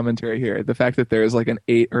Effect commentary here, the fact that there is like an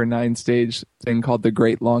 8 or 9 stage thing called the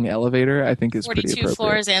Great Long Elevator, I think is pretty appropriate. 42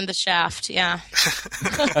 floors and the shaft, yeah.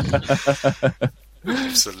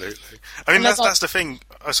 Absolutely. I mean, that's the thing.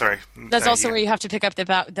 Oh, sorry. That's also where you have to pick up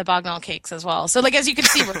the Bognall cakes as well. So, like, as you can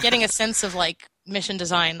see, we're getting a sense of like mission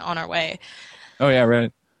design on our way. Oh yeah,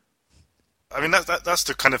 right. I mean, that's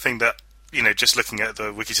the kind of thing that just looking at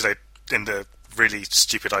the wiki today, in the really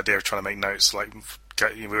stupid idea of trying to make notes, like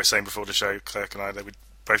we were saying before the show, Kirk and I, that we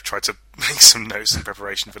both tried to make some notes in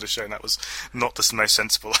preparation for the show, and that was not the most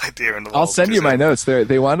sensible idea in the world. I'll send you my notes.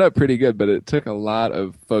 They wound up pretty good, but it took a lot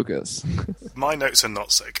of focus. My notes are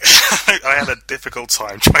not so good. I had a difficult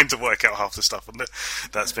time trying to work out half the stuff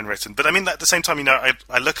that's been written. But I mean, at the same time,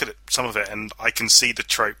 I look at some of it, and I can see the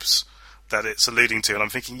tropes that it's alluding to, and I'm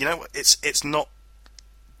thinking, it's not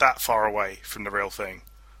that far away from the real thing,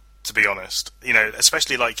 to be honest.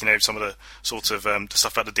 Especially like some of the sort of the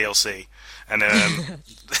stuff about the DLC, and the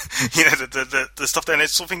stuff there. And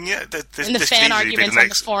it's something, and the fan arguments on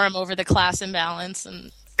the forum over the class imbalance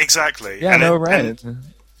and exactly. Yeah, right.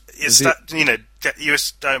 Is that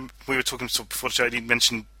we were talking before the show? You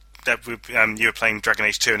mentioned that you were playing Dragon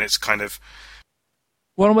Age 2, and it's kind of.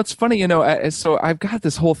 Well, what's funny, so I've got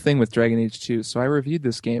this whole thing with Dragon Age 2. So I reviewed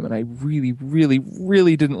this game, and I really, really,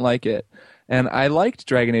 really didn't like it. And I liked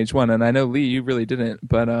Dragon Age 1, and I know, Leigh, you really didn't.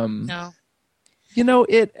 But, no.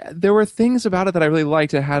 There were things about it that I really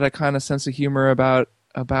liked. It had a kind of sense of humor about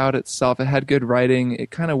itself. It had good writing.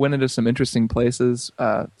 It kind of went into some interesting places,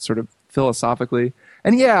 sort of philosophically.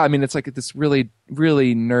 And yeah, I mean, it's like this really,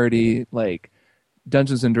 really nerdy, like,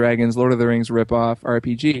 Dungeons and Dragons, Lord of the Rings ripoff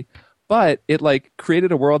RPG. But it like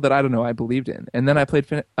created a world that I believed in. And then I played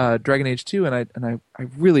Dragon Age 2, and I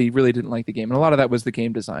really, really didn't like the game. And a lot of that was the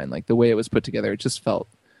game design, like the way it was put together. It just felt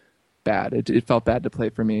bad. It felt bad to play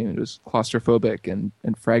for me. It was claustrophobic and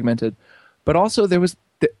fragmented. But also there was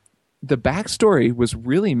the backstory was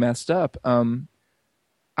really messed up. There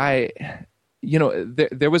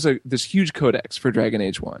was this huge codex for Dragon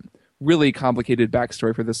Age 1, really complicated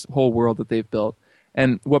backstory for this whole world that they've built.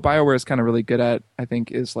 And what BioWare is kind of really good at, I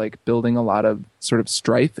think, is like building a lot of sort of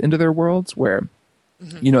strife into their worlds where,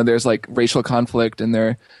 there's like racial conflict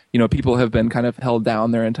and people have been kind of held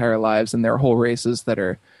down their entire lives and there are whole races that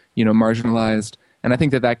are, marginalized. And I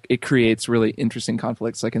think that it creates really interesting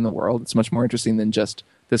conflicts like in the world. It's much more interesting than just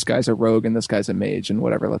this guy's a rogue and this guy's a mage and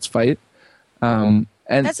whatever, let's fight.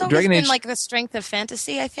 And that's always Dragon been Age, like the strength of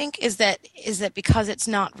fantasy, I think, is that because it's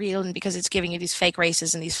not real and because it's giving you these fake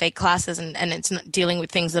races and these fake classes and it's not dealing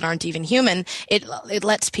with things that aren't even human, it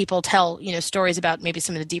lets people tell, stories about maybe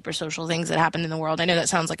some of the deeper social things that happen in the world. I know that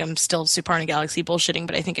sounds like I'm still Suparna Galaxy bullshitting,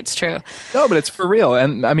 but I think it's true. No, but it's for real.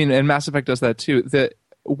 And I mean, and Mass Effect does that too.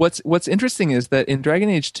 What's interesting is that in Dragon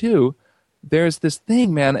Age 2, there's this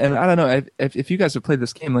thing, man, and I don't know if you guys have played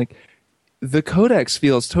this game, like the codex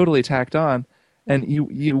feels totally tacked on. And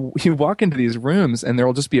you walk into these rooms and there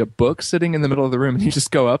will just be a book sitting in the middle of the room and you just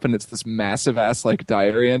go up and it's this massive ass like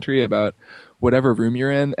diary entry about whatever room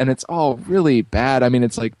you're in and it's all really bad. I mean,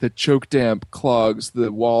 it's like the choke damp clogs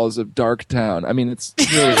the walls of Darktown. I mean, it's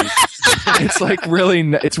really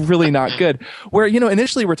it's really not good. Where,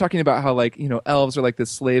 initially we're talking about how like, elves are like this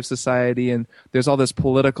slave society and there's all this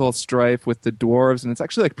political strife with the dwarves and it's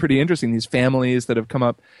actually like pretty interesting, these families that have come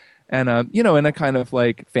up. And, in a kind of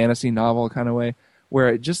like fantasy novel kind of way,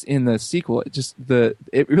 where just in the sequel,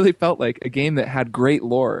 it really felt like a game that had great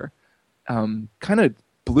lore, kind of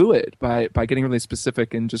blew it by getting really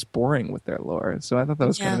specific and just boring with their lore. So I thought that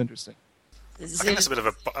was kind of interesting. I think that's a bit of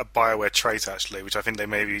a BioWare trait actually, which I think they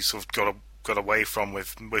maybe sort of got away from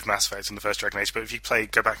with Mass Effect and the first Dragon Age. But if you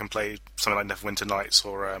go back and play something like Neverwinter Nights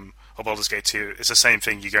or Baldur's Gate 2, it's the same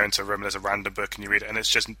thing. You go into a room and there's a random book and you read it, and it's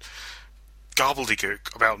just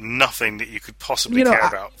gobbledygook about nothing that you could possibly care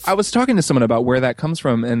about. I was talking to someone about where that comes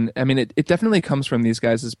from, and I mean, it definitely comes from these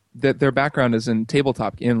guys. Their background is in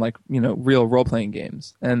tabletop, in like real role playing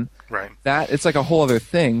games, and that it's like a whole other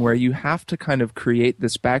thing where you have to kind of create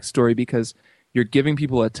this backstory because you're giving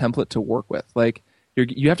people a template to work with. Like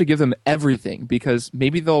you have to give them everything because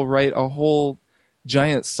maybe they'll write a whole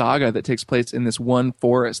giant saga that takes place in this one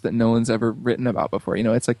forest that no one's ever written about before.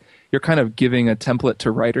 It's like you're kind of giving a template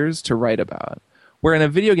to writers to write about. Where in a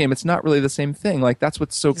video game, it's not really the same thing. Like that's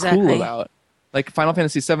what's so cool about. Like Final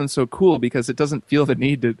Fantasy VII is so cool because it doesn't feel the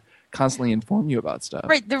need to constantly inform you about stuff.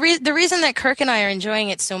 Right. The reason that Kirk and I are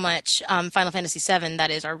enjoying it so much, Final Fantasy VII,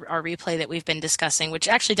 that is our replay that we've been discussing, which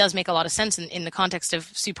actually does make a lot of sense in the context of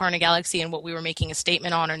Suparna Galaxy and what we were making a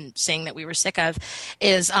statement on and saying that we were sick of,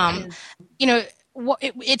 is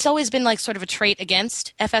it's always been like sort of a trait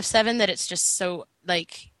against FF7 that it's just so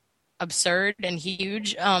like absurd and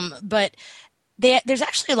huge. But there's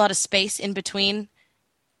actually a lot of space in between,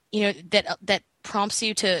 that prompts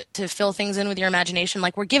you to fill things in with your imagination.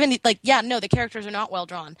 Like we're given the characters are not well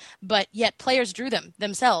drawn, but yet players drew them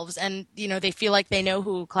themselves, and they feel like they know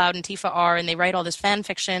who Cloud and Tifa are, and they write all this fan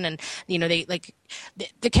fiction, and they like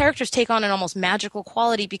the characters take on an almost magical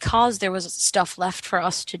quality because there was stuff left for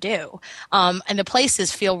us to do, and the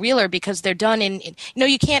places feel realer because they're done in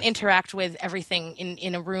you can't interact with everything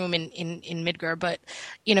in a room in Midgar, but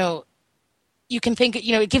you can think,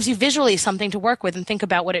 it gives you visually something to work with and think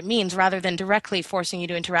about what it means rather than directly forcing you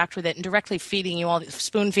to interact with it and directly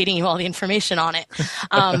spoon feeding you all the information on it.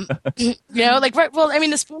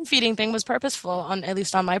 The spoon feeding thing was purposeful at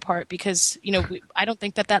least on my part because, I don't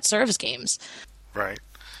think that serves games. Right.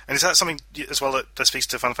 And is that something as well that speaks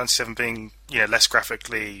to Final Fantasy VII being, less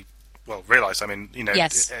graphically realized? I mean,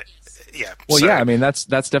 yes. Yeah. Well, yeah, I mean, that's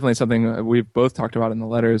definitely something we've both talked about in the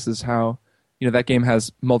letters is how, that game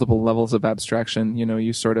has multiple levels of abstraction.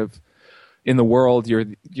 You sort of, in the world, your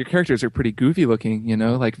characters are pretty goofy looking,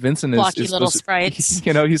 like Vincent is little sprites.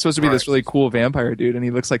 He's supposed to be this really cool vampire dude, and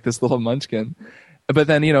he looks like this little munchkin. But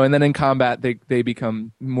then, and then in combat, they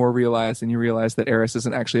become more realized, and you realize that Eris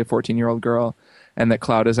isn't actually a 14-year-old girl, and that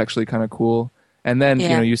Cloud is actually kind of cool. And then,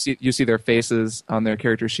 you see their faces on their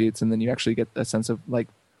character sheets, and then you actually get a sense of, like,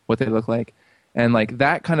 what they look like. And like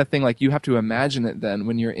that kind of thing, like you have to imagine it then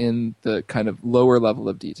when you're in the kind of lower level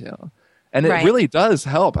of detail. And it really does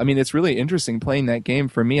help. I mean, it's really interesting playing that game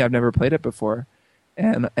for me. I've never played it before.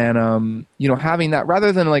 And having that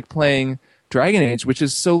rather than like playing Dragon Age, which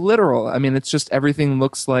is so literal. I mean, it's just everything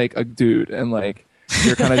looks like a dude and like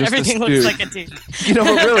you're kind of just everything this looks dude. like a dude.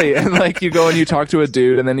 But really, and like you go and you talk to a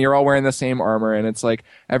dude and then you're all wearing the same armor and it's like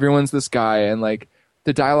everyone's this guy and like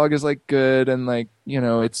the dialogue is like good and like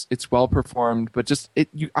it's well performed, but just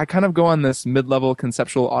I kind of go on this mid-level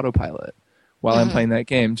conceptual autopilot while I'm playing that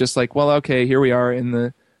game. Just like, well, okay, here we are in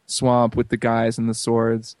the swamp with the guys and the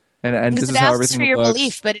swords, and this is how everything looks. It asks for your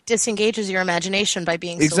belief, but it disengages your imagination by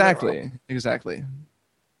being so literal. Exactly.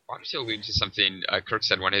 wanted to allude to something Kirk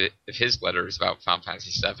said in one of his letters about Final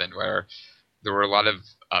Fantasy VII, where there were a lot of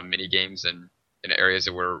mini games in areas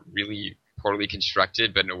that were really poorly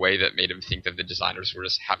constructed, but in a way that made him think that the designers were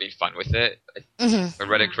just having fun with it. If I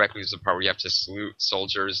read it correctly, there's a part where you have to salute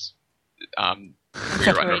soldiers when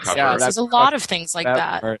you're undercover. Yeah, there's a lot of things like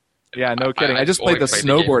that. Part. Yeah, no kidding. I just played the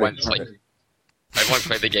snowboarding part. I've only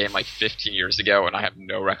played the game like 15 years ago, and I have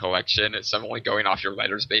no recollection. So I'm only going off your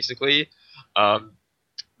letters, basically.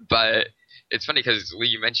 But it's funny because, Leigh,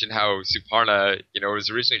 you mentioned how Suparna, it was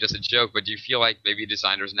originally just a joke, but do you feel like maybe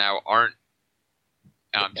designers now aren't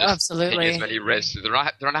just taking as many risks? They're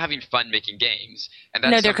not having fun making games. And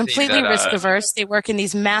that's they're completely risk averse. They work in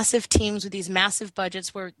these massive teams with these massive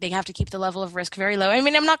budgets where they have to keep the level of risk very low. I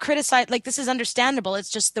mean, I'm not criticizing, like, this is understandable. It's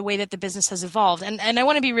just the way that the business has evolved. And I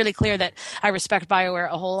want to be really clear that I respect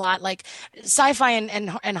BioWare a whole lot. Like, sci-fi and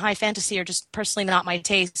high fantasy are just personally not my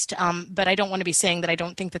taste. But I don't want to be saying that I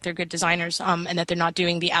don't think that they're good designers, and that they're not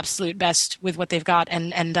doing the absolute best with what they've got,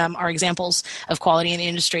 and are examples of quality in the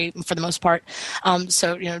industry for the most part.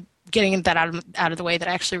 So, getting that out of the way, that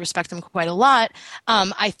I actually respect them quite a lot.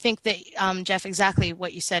 I think that, Jeff, exactly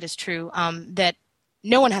what you said is true, that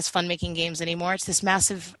no one has fun making games anymore. It's this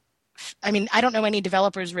massive – I mean, I don't know any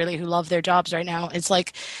developers really who love their jobs right now. It's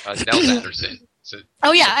like Nels Anderson. So,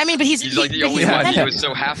 oh, yeah. I mean, but he's like the only one he was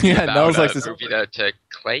so happy about Nels likes this movie to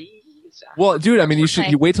Clay. Well, dude, I mean,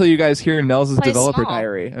 you wait till you guys hear Nels' developer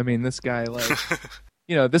diary. I mean, this guy, like,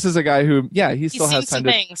 this is a guy who, he still has time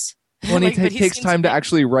to – things. Well, and he takes time to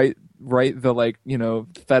actually write the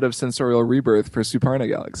Fed of Sensorial Rebirth for Suparna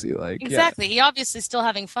Galaxy. Like, exactly. He obviously still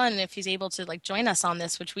having fun if he's able to join us on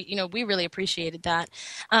this, which we really appreciated that.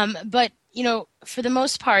 But for the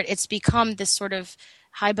most part, it's become this sort of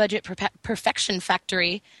high budget perfection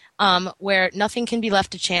factory, where nothing can be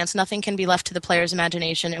left to chance, nothing can be left to the player's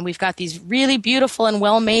imagination, and we've got these really beautiful and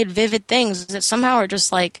well made, vivid things that somehow are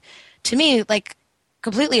just to me,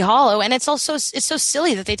 completely hollow. And it's so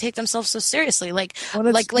silly that they take themselves so seriously. Like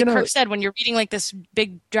Kirk said, when you're reading this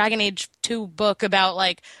big Dragon Age 2 book about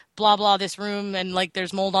blah blah this room and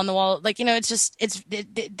there's mold on the wall,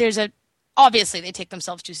 obviously they take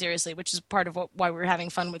themselves too seriously, which is part of why we're having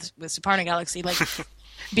fun with Suparna Galaxy,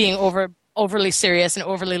 being overly serious and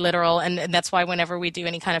overly literal, and that's why whenever we do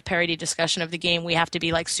any kind of parody discussion of the game, we have to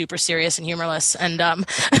be super serious and humorless. And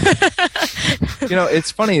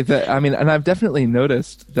it's funny that and I've definitely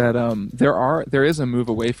noticed that there is a move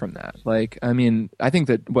away from that. I think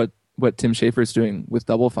that what Tim Schafer's doing with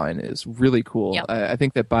Double Fine is really cool. Yep. I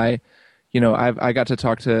think that I got to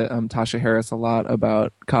talk to Tasha Harris a lot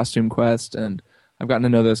about Costume Quest, and I've gotten to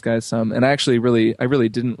know those guys some, and I really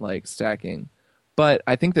didn't like stacking. But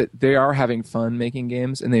I think that they are having fun making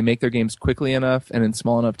games, and they make their games quickly enough and in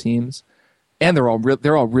small enough teams, and they're all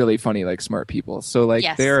really funny, smart people. So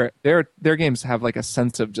yes. their games have a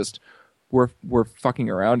sense of just we're fucking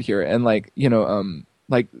around here, and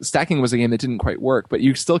stacking was a game that didn't quite work, but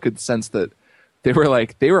you still could sense that they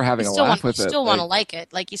were having a laugh with it. You still want to like it,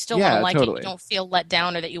 you still want to like totally. it. You don't feel let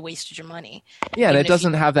down or that you wasted your money. Yeah, and it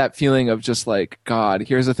doesn't have that feeling of just God,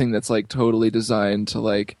 here's a thing that's totally designed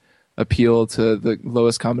to appeal to the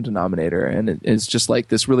lowest common denominator, and it's just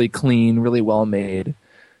this really clean, really well made,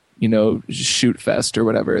 shoot fest or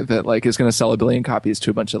whatever that is going to sell 1 billion copies to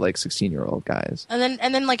a bunch of 16-year-old guys. And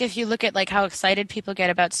then if you look at how excited people get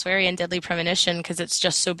about Swery and Deadly Premonition, because it's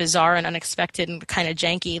just so bizarre and unexpected and kind of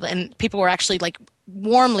janky, and people were actually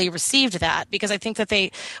warmly received that, because I think that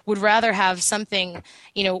they would rather have something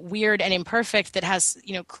weird and imperfect that has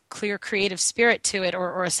clear creative spirit to it,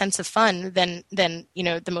 or a sense of fun than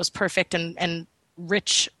the most perfect and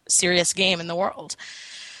rich serious game in the world.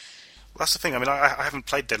 That's the thing. I haven't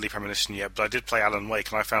played Deadly Premonition yet, but I did play Alan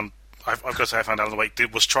Wake, and I've got to say I found Alan Wake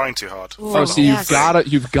was trying too hard. So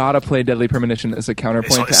you've got to play Deadly Premonition as a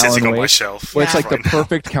counterpoint to Alan Wake. It's sitting on my shelf. Well, it's the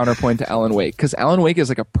perfect counterpoint to Alan Wake, because Alan Wake is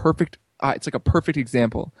a perfect. It's a perfect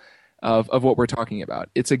example of what we're talking about.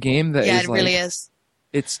 It's a game that is it really is.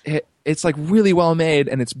 It's really well made,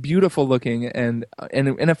 and it's beautiful looking and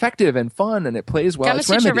effective and fun, and it plays well.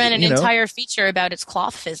 Gamasutra ran an entire feature about its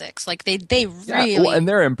cloth physics. They really and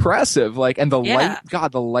they're impressive. And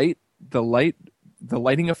the the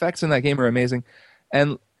lighting effects in that game are amazing,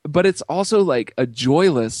 but it's also a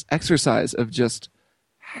joyless exercise of just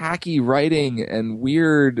hacky writing and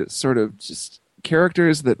weird sort of just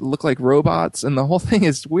characters that look like robots, and the whole thing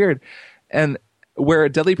is weird. And where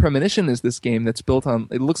Deadly Premonition is this game that's built on,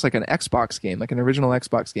 it looks like an Xbox game, like an original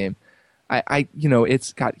Xbox game.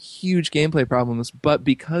 It's got huge gameplay problems, but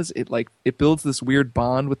because it builds this weird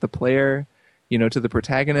bond with the player, to the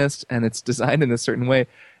protagonist, and it's designed in a certain way,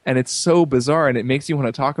 and it's so bizarre, and it makes you want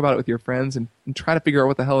to talk about it with your friends and try to figure out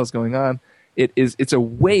what the hell is going on. It's a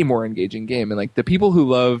way more engaging game, and like the people who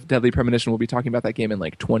love Deadly Premonition will be talking about that game in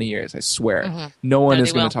like 20 years. I swear, no one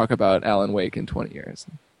is going to talk about Alan Wake in 20 years.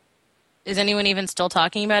 Is anyone even still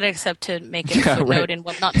talking about it except to make it a footnote in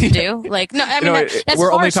what not to do? Like, no, I mean, that's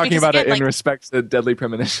we're only harsh talking because, about again, it in respect to Deadly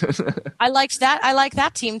Premonition. I liked that. I like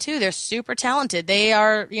that team too. They're super talented. They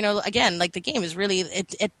are, again, like the game is really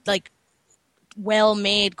it like well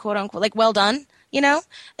made, quote unquote, like well done,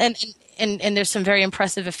 and there's some very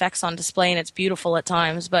impressive effects on display, and it's beautiful at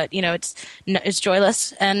times, but it's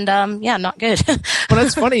joyless and not good. Well,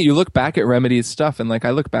 it's funny. You look back at Remedy's stuff, and like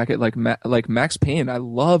I look back at like Max Payne. I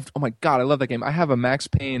loved. Oh my god, I love that game. I have a Max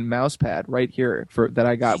Payne mouse pad right here that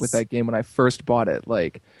I got with that game when I first bought it.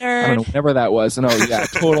 Like nerd. I don't know, whenever that was. And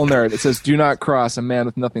total nerd. It says "Do not cross a man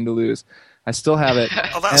with nothing to lose." I still have it.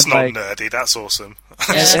 Oh, that's not nerdy. That's awesome.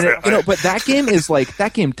 But that game is like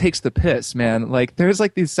that game takes the piss, man. Like there's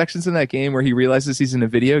like these sections in that game where he realizes he's in a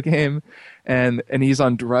video game, and he's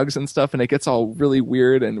on drugs and stuff, and it gets all really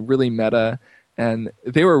weird and really meta. And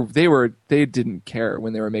they didn't care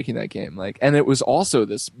when they were making that game. Like, and it was also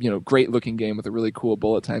this great looking game with a really cool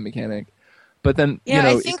bullet time mechanic. But then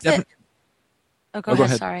I think that. Oh, go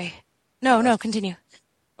ahead. Sorry. No, continue.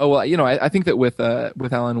 Oh well, I think that with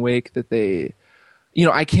Alan Wake that they,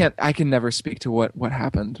 I can never speak to what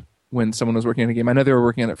happened when someone was working on a game. I know they were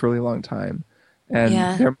working on it for a really long time,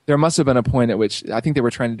 and there must have been a point at which I think they were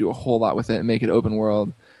trying to do a whole lot with it and make it open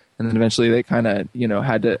world, and then eventually they kind of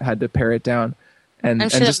had to pare it down. And I'm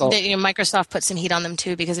sure and Microsoft put some heat on them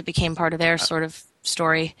too because it became part of their sort of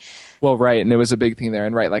story. Well, right, and it was a big thing there,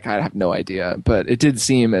 and right, like I have no idea, but it did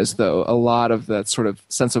seem as though a lot of that sort of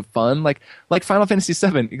sense of fun, like Final Fantasy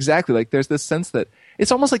VII, exactly, like there's this sense that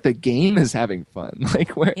it's almost like the game is having fun,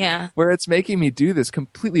 like where it's making me do this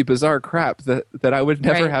completely bizarre crap that I would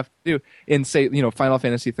never have to do in, say, Final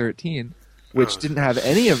Fantasy 13, which didn't have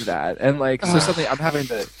any of that, and like so suddenly I'm having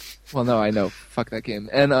to. Well, no, I know, fuck that game,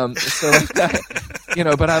 and so like that,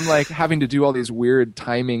 but I'm like having to do all these weird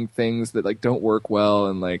timing things that like don't work well,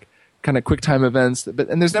 and like kind of quick time events,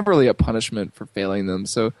 and there's never really a punishment for failing them.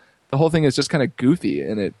 So the whole thing is just kind of goofy,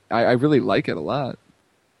 and I really like it a lot.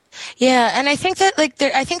 Yeah, and I think that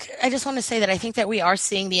I just want to say that I think that we are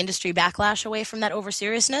seeing the industry backlash away from that over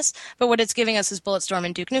seriousness. But what it's giving us is Bulletstorm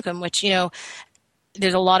and Duke Nukem, which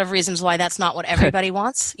there's a lot of reasons why that's not what everybody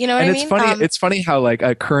wants. You know what I mean? It's funny how like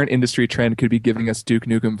a current industry trend could be giving us Duke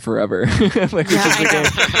Nukem forever. Like this is a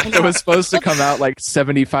game that was supposed to come out like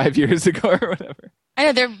 75 years ago or whatever. I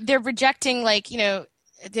know they're rejecting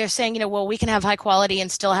they're saying well we can have high quality and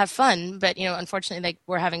still have fun, but unfortunately like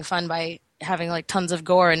we're having fun by having like tons of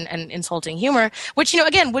gore and insulting humor, which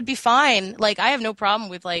again would be fine. Like I have no problem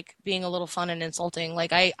with like being a little fun and insulting.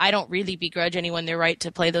 Like I don't really begrudge anyone their right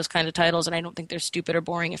to play those kind of titles, and I don't think they're stupid or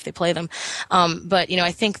boring if they play them. But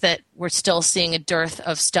I think that we're still seeing a dearth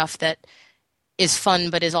of stuff that is fun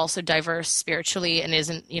but is also diverse spiritually and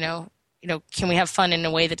isn't can we have fun in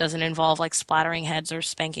a way that doesn't involve like splattering heads or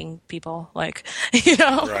spanking people, like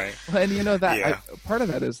Right. Well, and that part of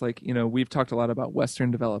that is like we've talked a lot about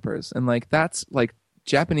Western developers, and like that's like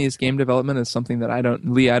Japanese game development is something that I don't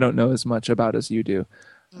know as much about as you do.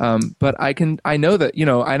 But I know that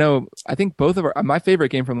I think both of my favorite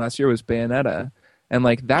game from last year was Bayonetta, and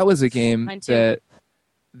like that was a game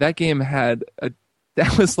that game had a.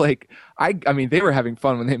 That was like I mean they were having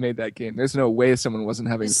fun when they made that game. There's no way someone wasn't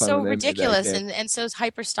having fun. So when they ridiculous made that game. and so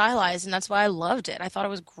hyper stylized, and that's why I loved it. I thought it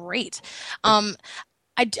was great. I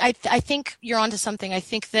think you're onto something. I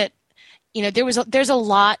think that there's a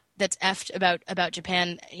lot that's effed about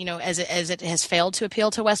Japan. As it has failed to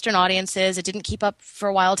appeal to Western audiences. It didn't keep up for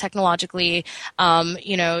a while technologically.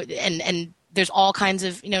 And there's all kinds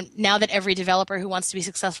of, now that every developer who wants to be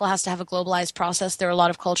successful has to have a globalized process, there are a lot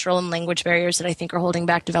of cultural and language barriers that I think are holding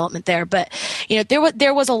back development there. But,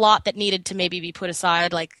 there was a lot that needed to maybe be put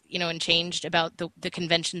aside, like, and changed about the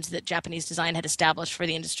conventions that Japanese design had established for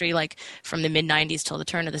the industry, like from the mid-90s till the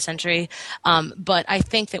turn of the century. But I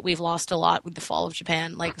think that we've lost a lot with the fall of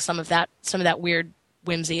Japan, like some of that weird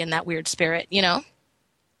whimsy and that weird spirit, Yeah,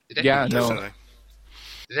 no.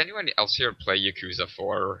 Did anyone else here play Yakuza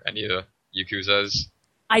 4 or any of the Yakuzas?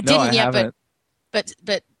 I didn't yet, haven't.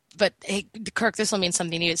 but hey, Kirk, this will mean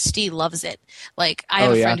something to you. Steve loves it. Like I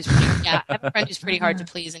have a friend who's pretty hard to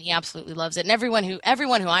please, and he absolutely loves it. And everyone who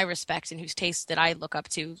I respect and whose taste that I look up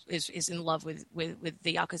to is in love with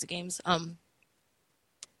the Yakuza games.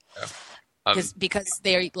 Because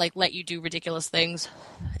they like let you do ridiculous things,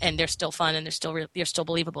 and they're still fun and they're still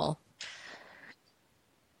believable.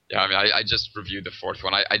 Yeah, I mean, I just reviewed the fourth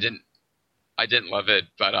one. I I didn't love it,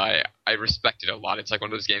 but I respect it a lot. It's like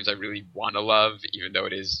one of those games I really want to love, even though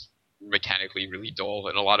it is mechanically really dull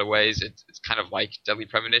in a lot of ways. It's kind of like Deadly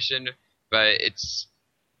Premonition, but it's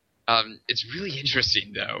really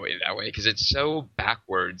interesting though in that way because it's so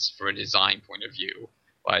backwards from a design point of view.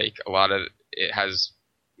 Like a lot of it has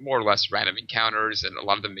more or less random encounters, and a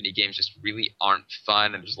lot of the mini games just really aren't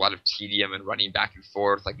fun. And there's a lot of tedium and running back and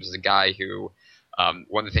forth. Like there's a guy who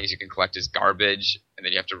one of the things you can collect is garbage, and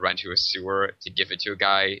then you have to run to a sewer to give it to a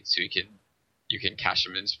guy so you can cash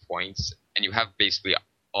him in points, and you have basically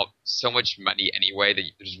so much money anyway that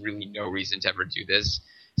there's really no reason to ever do this.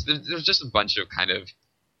 So there's just a bunch of kind of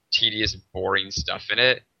tedious, boring stuff in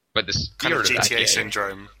it. But the spirit kind of GTA that game,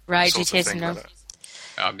 syndrome, right? sort GTA of thing, syndrome.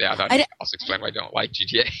 Yeah, that also explains why I don't like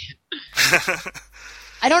GTA.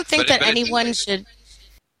 I don't think that anyone should.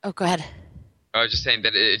 Oh, go ahead. I was just saying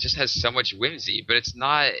that it just has so much whimsy, but it's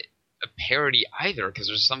not a parody either because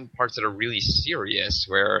there's some parts that are really serious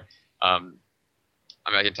where, I mean,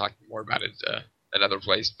 I can talk more about it another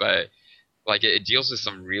place, but like it deals with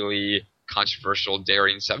some really controversial,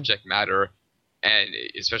 daring subject matter, and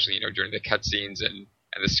especially during the cutscenes and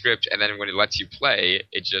the script, and then when it lets you play,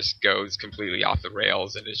 it just goes completely off the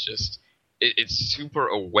rails, and it's super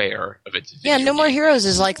aware of its. Yeah, No More Heroes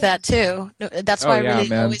is like that too. That's why I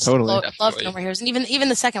really always loved No More Heroes, and even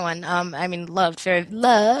the second one. I mean, loved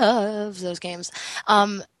those games.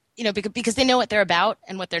 Because they know what they're about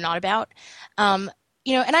and what they're not about.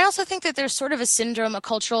 And I also think that there's sort of a syndrome, a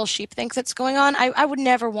cultural sheepthink that's going on. I would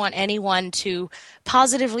never want anyone to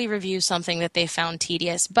positively review something that they found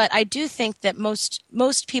tedious, but I do think that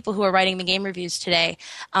most people who are writing the game reviews today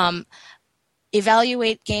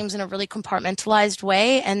evaluate games in a really compartmentalized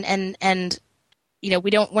way, and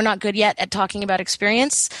we're not good yet at talking about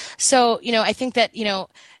experience. So I think that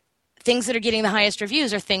things that are getting the highest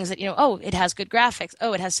reviews are things that, it has good graphics.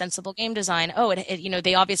 Oh, it has sensible game design. Oh,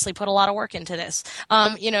 they obviously put a lot of work into this.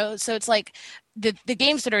 So it's like the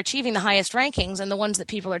games that are achieving the highest rankings and the ones that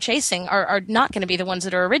people are chasing are not going to be the ones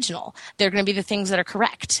that are original. They're going to be the things that are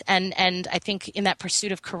correct. And I think in that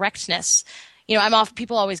pursuit of correctness,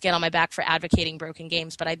 people always get on my back for advocating broken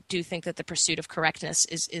games, but I do think that the pursuit of correctness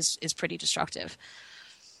is pretty destructive.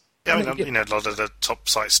 Yeah, I mean, a lot of the top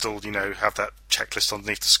sites still, have that checklist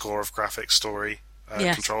underneath the score of graphics, story,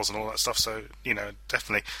 controls, and all that stuff. So,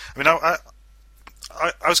 definitely. I mean, I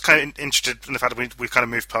was kind of interested in the fact that we've kind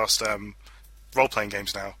of moved past role-playing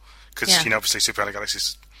games now, because obviously Suparna Galaxy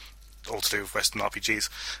is all to do with Western RPGs,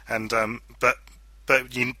 and but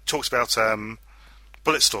you talked about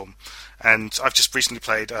Bulletstorm, and I've just recently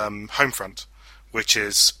played Homefront, which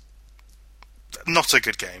is not a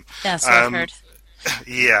good game. Yes, I've heard.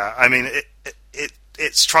 Yeah, I mean,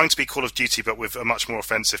 it's trying to be Call of Duty, but with a much more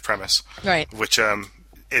offensive premise, right? Which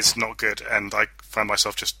is not good, and I found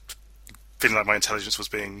myself just feeling like my intelligence was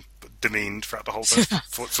being demeaned throughout the whole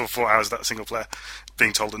for 4 hours of that single player,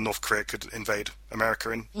 being told that North Korea could invade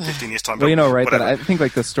America in 15 years' time. Well, right? That I think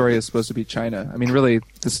like the story is supposed to be China. I mean, really,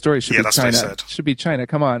 the story should be that's China. What they said. Should be China.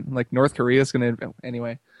 Come on, like North Korea is going to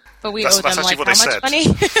anyway. But we owe them like how much money?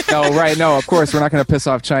 No, right? No, of course we're not going to piss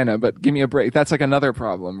off China. But give me a break. That's like another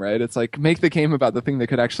problem, right? It's like make the game about the thing that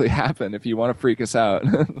could actually happen if you want to freak us out.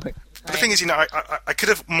 But the thing is, I could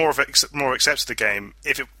have more accepted the game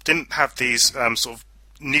if it didn't have these sort of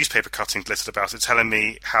newspaper cuttings listed about it, telling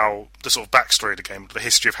me how the sort of backstory of the game, the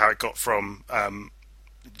history of how it got from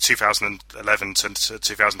 2011 to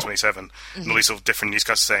 2027, and all these sort of different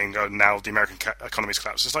newscasts saying, "Oh, now the American economy's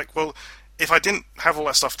collapsed." It's like, well, if I didn't have all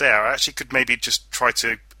that stuff there, I actually could maybe just try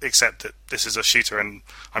to accept that this is a shooter and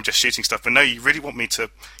I'm just shooting stuff. But no, you really want me to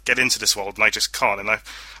get into this world, and I just can't. And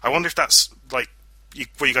I wonder if that's like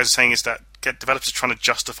what you guys are saying is that developers are trying to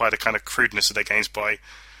justify the kind of crudeness of their games by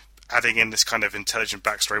adding in this kind of intelligent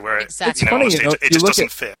backstory where it just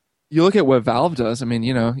doesn't fit. You look at what Valve does. I mean,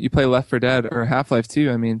 you play Left 4 Dead or Half-Life 2.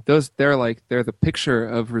 I mean, they're the picture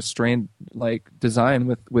of restrained like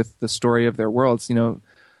design with the story of their worlds.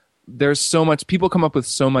 There's so much. People come up with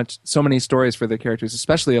so many stories for their characters,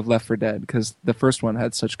 especially of Left 4 Dead, because the first one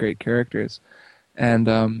had such great characters. And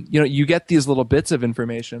you get these little bits of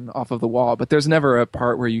information off of the wall, but there's never a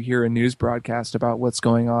part where you hear a news broadcast about what's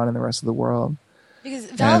going on in the rest of the world. Because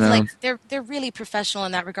Valve, they're really professional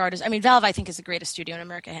in that regard. I mean, Valve, I think, is the greatest studio in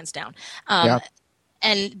America, hands down.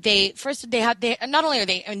 And they not only are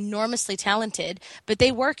they enormously talented, but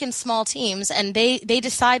they work in small teams and they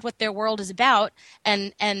decide what their world is about.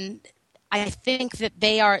 And I think that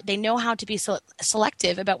they know how to be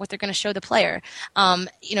selective about what they're going to show the player.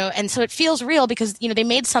 And so it feels real because they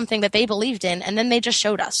made something that they believed in, and then they just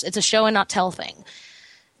showed us. It's a show and not tell thing.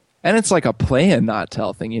 And it's like a play and not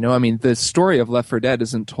tell thing, you know? I mean, the story of Left 4 Dead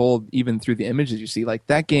isn't told even through the images you see. Like,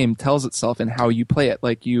 that game tells itself in how you play it.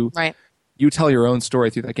 Like, you tell your own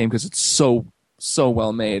story through that game because it's so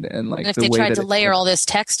well made. And like, and if they tried to layer all this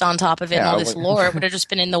text on top of it and all this lore, it would have just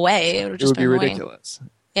been in the way. It would have just been ridiculous.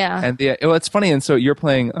 Yeah. And it's funny. And so you're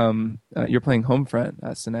playing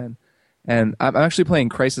Homefront, Sinan, and I'm actually playing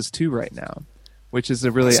Crysis 2 right now, which is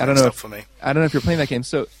a really, I don't know if you're playing that game.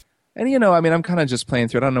 So, and you know, I mean, I'm kind of just playing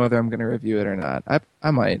through it. I don't know whether I'm going to review it or not.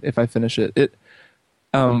 I might if I finish it.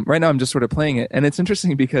 Right now I'm just sort of playing it, and it's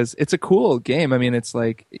interesting because it's a cool game. I mean, it's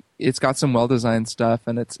like it's got some well-designed stuff,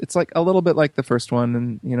 and it's like a little bit like the first one,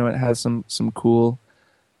 and you know, it has some cool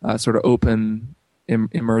sort of open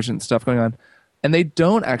immersion stuff going on. And they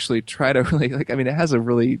don't actually try to really like. I mean, it has a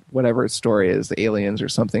really whatever its story is, the aliens or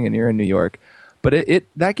something, and you're in New York, but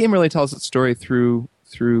that game really tells its story through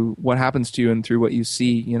what happens to you and through what you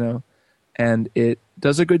see, you know, and it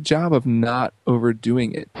does a good job of not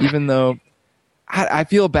overdoing it, even though I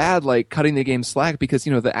feel bad like cutting the game slack because,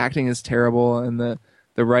 you know, the acting is terrible and the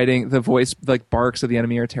writing, the voice like barks of the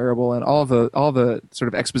enemy are terrible, and all the sort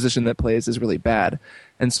of exposition that plays is really bad.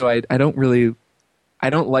 And so I don't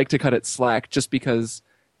like to cut it slack just because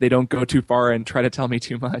they don't go too far and try to tell me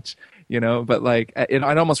too much, you know, but like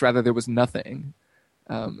I'd almost rather there was nothing.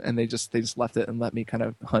 And they just left it and let me kind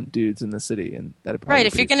of hunt dudes in the city, and that right.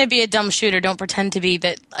 If you're going to be a dumb shooter, don't pretend to be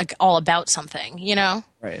that like all about something, you know.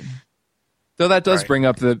 Right. Though that does bring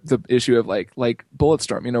up the issue of like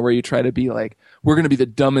Bulletstorm, you know, where you try to be like, we're going to be the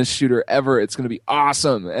dumbest shooter ever. It's going to be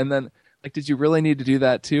awesome, and then like, did you really need to do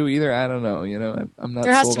that too? Either I don't know. You know, I'm not.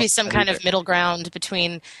 There has to be some kind of middle ground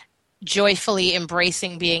between joyfully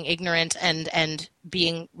embracing being ignorant and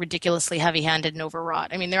being ridiculously heavy-handed and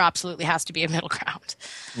overwrought. I mean, there absolutely has to be a middle ground.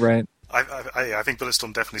 Right. I think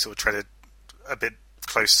Bulletstorm definitely sort of treaded a bit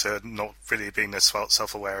close to not really being as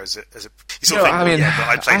self-aware as it. You sort of think, I mean, but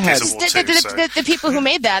I played Gears of War too. The people who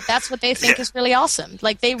made that's what they think is really awesome.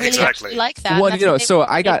 Like they really actually like that. Well, you know, so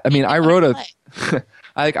I wrote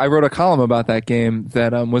I wrote a column about that game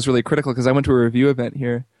that was really critical because I went to a review event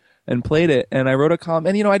here and played it, and I wrote a column,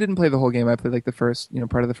 and you know, I didn't play the whole game. I played like the first, you know,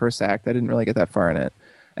 part of the first act. I didn't really get that far in it,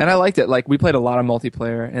 and I liked it. Like, we played a lot of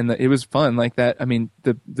multiplayer, and it was fun. Like that. I mean,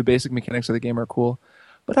 the basic mechanics of the game are cool,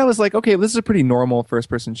 but I was like, okay, this is a pretty normal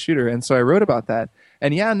first-person shooter, and so I wrote about that.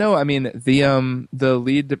 And yeah, no, I mean, the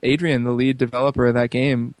lead Adrian, the lead developer of that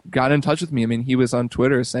game, got in touch with me. I mean, he was on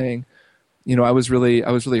Twitter saying, you know, I was really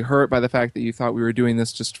hurt by the fact that you thought we were doing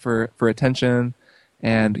this just for attention.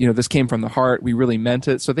 And, you know, this came from the heart. We really meant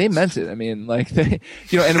it. So they meant it. I mean, like, they,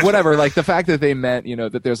 you know, and whatever, like the fact that they meant, you know,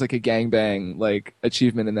 that there's like a gangbang, like,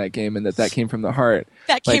 achievement in that game and that came from the heart.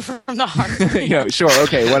 That came from the heart. You know, sure.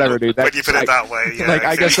 Okay. Whatever, dude. When you put it that way, yeah. Like,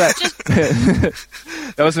 I guess that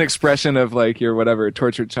was an expression of like your whatever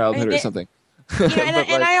tortured childhood or something. You know,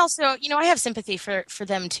 and I also, you know, I have sympathy for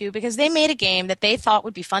them too, because they made a game that they thought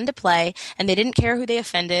would be fun to play, and they didn't care who they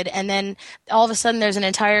offended, and then all of a sudden there's an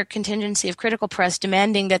entire contingency of critical press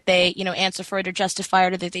demanding that they, you know, answer for it or justify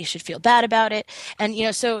it, or that they should feel bad about it. And, you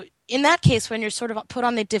know, so in that case, when you're sort of put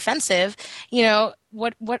on the defensive, you know,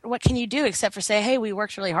 what can you do except for say, hey, we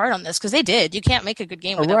worked really hard on this? Because they did. You can't make a good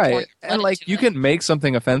game without pouring your blood and like, you can make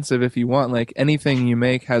something offensive if you want. Like, anything you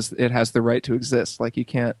make has the right to exist. Like, you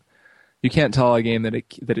can't tell a game that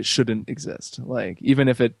it shouldn't exist. Like, even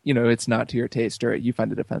if it, you know, it's not to your taste or you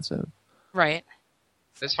find it offensive. Right.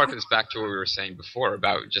 This harkens back to what we were saying before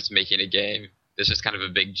about just making a game that's just kind of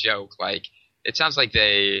a big joke. Like, it sounds like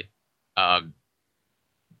they,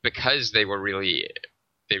 because they really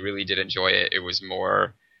did enjoy it. It was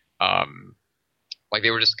more, like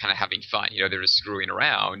they were just kind of having fun. You know, they were just screwing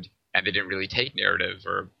around, and they didn't really take narrative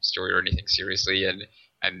or story or anything seriously,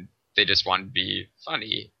 and they just wanted to be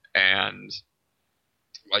funny. And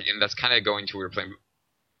that's kind of going to we were playing.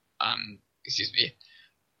 Excuse me.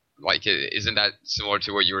 Like, isn't that similar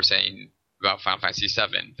to what you were saying about Final Fantasy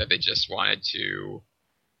VII? That they just wanted to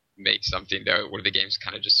make something where the game's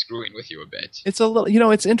kind of just screwing with you a bit. It's a little, you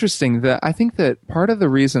know, it's interesting that I think that part of the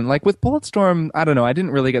reason, like with Bulletstorm, I don't know, I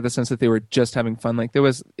didn't really get the sense that they were just having fun. Like, it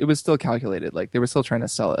was still calculated. Like, they were still trying to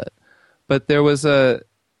sell it, but there's a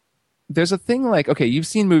thing like, okay, you've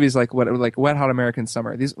seen movies like Wet Hot American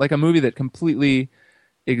Summer. These, like, a movie that completely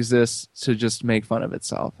exists to just make fun of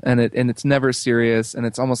itself, and it's never serious, and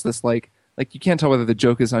it's almost this like you can't tell whether the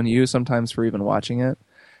joke is on you sometimes for even watching it.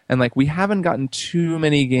 And like, we haven't gotten too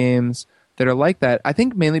many games that are like that. I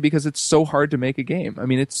think mainly because it's so hard to make a game. I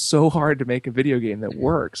mean, it's so hard to make a video game that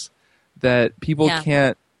works that people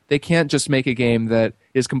can't just make a game that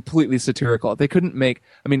is completely satirical. They couldn't make.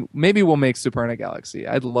 I mean, maybe we'll make Suparna Galaxy.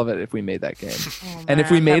 I'd love it if we made that game. And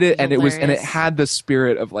if we made it, and it had the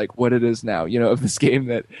spirit of like what it is now, of this game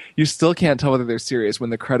that you still can't tell whether they're serious when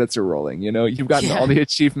the credits are rolling. You've gotten all the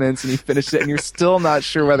achievements and you finished it, and you're still not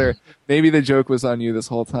sure whether maybe the joke was on you this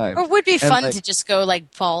whole time. Or it would be fun to just go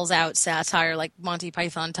like balls out satire, like Monty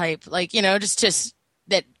Python type, like just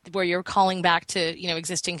that where you're calling back to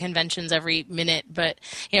existing conventions every minute, but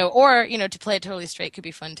or to play it totally straight could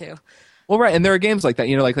be fun too. Well, right, and there are games like that,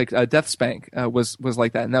 like Death Spank was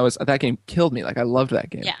like that, and that game killed me. Like I loved that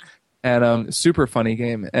game, and super funny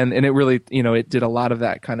game, and it really it did a lot of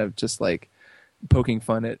that kind of just like poking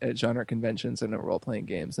fun at genre conventions and at role playing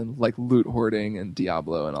games and like loot hoarding and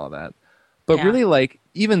Diablo and all that. But really, like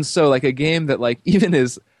even so, like a game that like even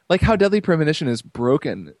is. Like how Deadly Premonition is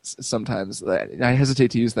broken sometimes. I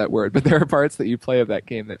hesitate to use that word, but there are parts that you play of that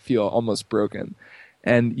game that feel almost broken.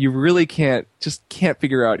 And you really can't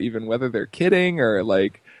figure out even whether they're kidding or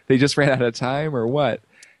like they just ran out of time or what.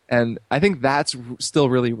 And I think that's still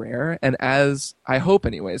really rare. And as I hope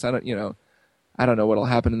anyways, I don't know what'll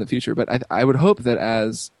happen in the future, but I would hope that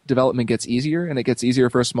as development gets easier and it gets easier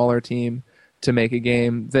for a smaller team to make a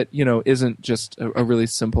game that, isn't just a really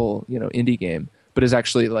simple, indie game, but is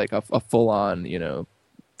actually like a full-on,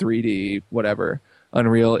 3D, whatever,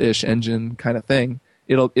 Unreal-ish engine kind of thing.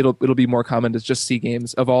 It'll be more common to just see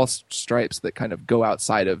games of all stripes that kind of go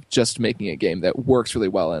outside of just making a game that works really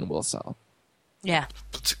well and will sell. Yeah.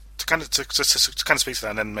 But to kind of speak to that,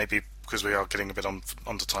 and then maybe because we are getting a bit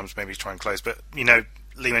onto times, maybe try and close. But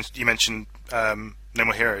Leigh, you mentioned No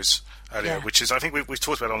More Heroes earlier, which is I think we've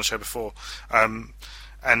talked about it on the show before.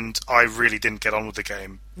 And I really didn't get on with the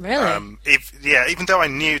game. Really? Even though I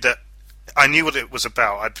knew what it was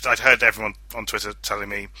about. I'd heard everyone on Twitter telling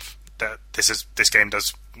me that this game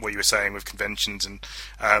does what you were saying with conventions, and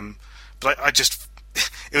but I just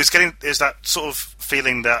it was that sort of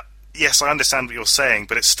feeling that yes, I understand what you're saying,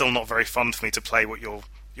 but it's still not very fun for me to play what you're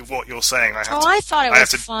saying. I thought it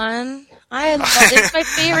was fun. I love it. It's my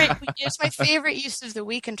favorite. It's my favorite use of the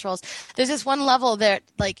Wii controls. There's this one level that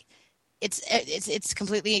like. It's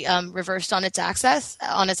completely reversed on its axis.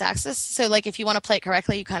 So like if you want to play it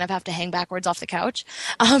correctly, you kind of have to hang backwards off the couch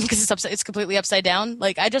because it's completely upside down.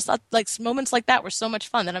 Like I just thought like moments like that were so much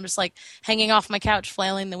fun that I'm just like hanging off my couch,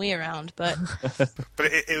 flailing the Wii around. But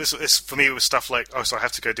it's for me it was stuff like so I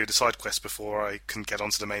have to go do the side quest before I can get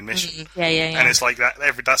onto the main mission. Yeah. And it's like that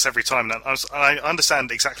every time. And I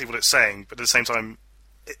understand exactly what it's saying, but at the same time,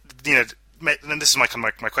 and this is my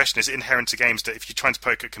question: is it inherent to games that if you're trying to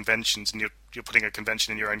poke at conventions and you're putting a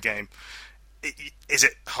convention in your own game, is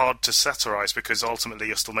it hard to satirize because ultimately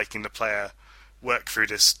you're still making the player work through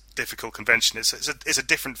this difficult convention? It's a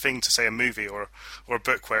different thing to say a movie or a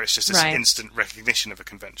book where it's just this instant recognition of a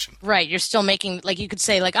convention. Right, you're still making like you could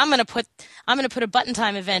say like I'm gonna put a button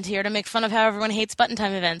time event here to make fun of how everyone hates button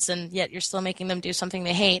time events, and yet you're still making them do something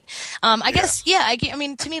they hate. I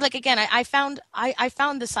mean to me like again I found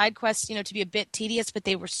the side quests to be a bit tedious, but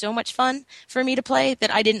they were so much fun for me to play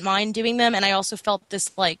that I didn't mind doing them, and I also felt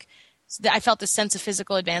this sense of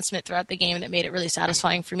physical advancement throughout the game that made it really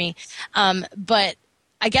satisfying for me. But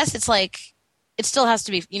I guess it's like it still has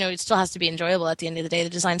to be, it still has to be enjoyable at the end of the day. The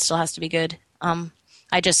design still has to be good. I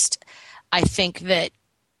think that,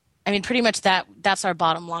 pretty much that's our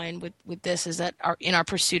bottom line with this is that in our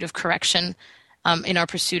pursuit of correction, in our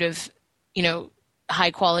pursuit of,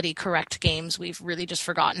 high quality, correct games, we've really just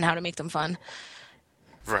forgotten how to make them fun.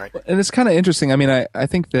 Right. And it's kind of interesting. I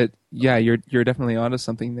think that, you're definitely onto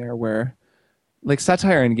something there where like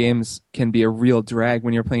satire in games can be a real drag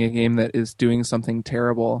when you're playing a game that is doing something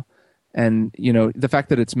terrible. And, the fact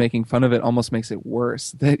that it's making fun of it almost makes it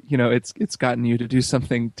worse. That, it's gotten you to do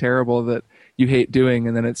something terrible that you hate doing,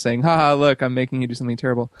 and then it's saying, "Ha, look, I'm making you do something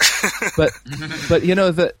terrible." but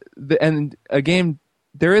and a game,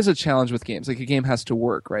 there is a challenge with games. Like a game has to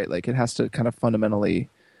work, right? Like it has to kind of fundamentally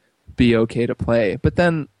be okay to play. But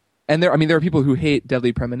then, and there are people who hate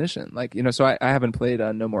Deadly Premonition. Like, so I haven't played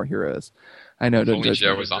No More Heroes. I know. Only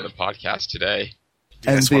Joe was on the podcast today.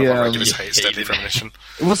 Yeah, and one of our regulars hates Deadly Premonition.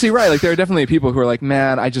 Well, see, right, like there are definitely people who are like,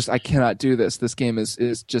 man, I cannot do this. This game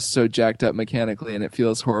is just so jacked up mechanically, and it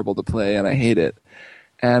feels horrible to play, and I hate it.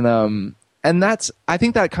 And I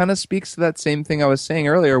think that kind of speaks to that same thing I was saying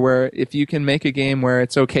earlier, where if you can make a game where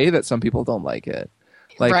it's okay that some people don't like it,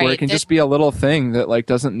 like where it can just be a little thing that like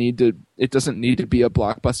doesn't need to be a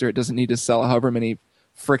blockbuster. It doesn't need to sell however many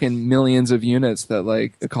freaking millions of units that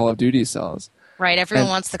like a Call of Duty sells. Right, everyone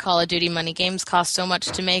wants the Call of Duty money. Games cost so much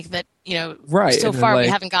to make that, right, so far we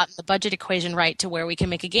haven't gotten the budget equation right to where we can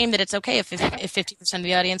make a game that it's okay if 50% of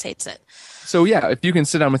the audience hates it. So yeah, if you can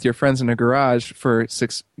sit down with your friends in a garage for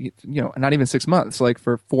not even 6 months, like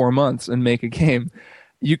for 4 months and make a game,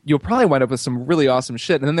 you'll probably wind up with some really awesome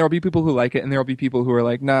shit. And then there'll be people who like it, and there'll be people who are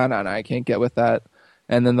like, no, I can't get with that.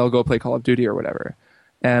 And then they'll go play Call of Duty or whatever.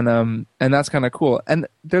 And that's kind of cool. And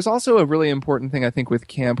there's also a really important thing, I think, with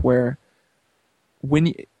camp where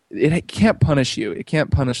it can't punish you. It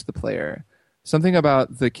can't punish the player. Something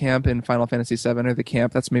about the camp in Final Fantasy VII, or the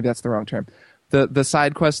camp, that's the wrong term. The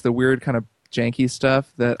side quests, the weird kind of janky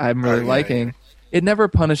stuff that I'm really liking, it never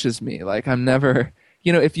punishes me. Like, I'm never,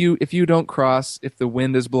 if you don't cross, if the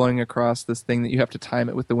wind is blowing across this thing that you have to time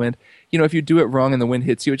it with the wind, if you do it wrong and the wind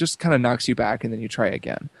hits you, it just kind of knocks you back and then you try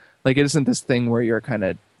again. Like, it isn't this thing where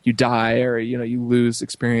you die or, you lose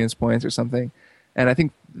experience points or something. And I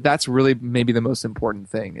think that's really maybe the most important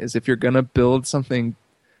thing, is if you're going to build something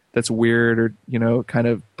that's weird or, kind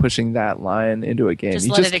of pushing that line into a game. Just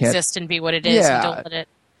you let it exist and be what it is, and don't let it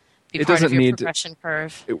be part of your progression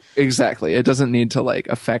curve. Exactly. It doesn't need to,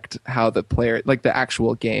 affect how the player, the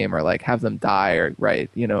actual game, or, have them die or,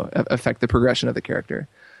 affect the progression of the character.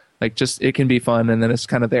 It can be fun, and then it's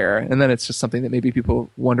kind of there. And then it's just something that maybe people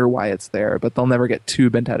wonder why it's there, but they'll never get too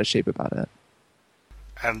bent out of shape about it.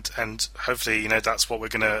 And hopefully, that's what we're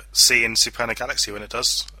going to see in Suparna Galaxy when it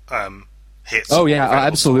does hit. Oh yeah,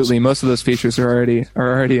 absolutely. Most of those features are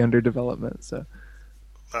already under development. So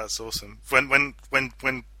that's awesome. When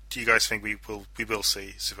do you guys think we will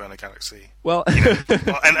see Suparna Galaxy? Well,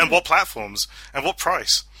 and what platforms and what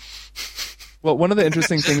price? Well, one of the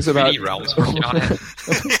interesting things about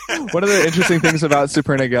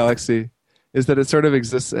Suparna Galaxy is that it sort of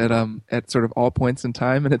exists at sort of all points in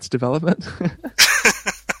time in its development.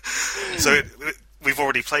 So we've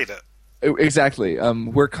already played it. Exactly.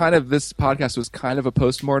 This podcast was kind of a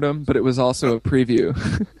postmortem, but it was also a preview.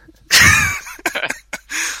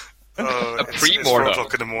 A pre-mortem. It's 4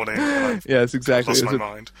 o'clock in the morning. Yes, exactly. I've lost my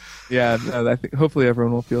mind. Yeah, no, I think hopefully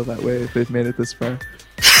everyone will feel that way if they've made it this far.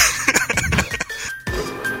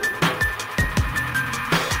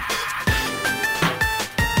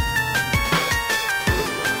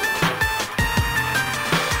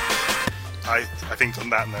 I think on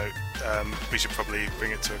that note, we should probably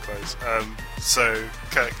bring it to a close. So,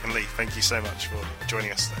 Kirk and Leigh, thank you so much for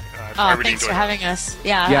joining us today. I really thanks for having us.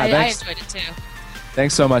 I enjoyed it too.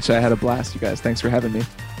 Thanks so much. I had a blast, you guys. Thanks for having me.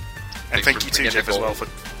 And thank you too, Jeff, as well.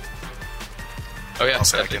 Oh yeah, I'll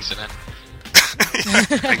say that again.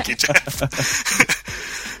 Thank you, Jeff.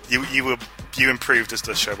 you improved as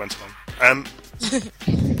the show went along.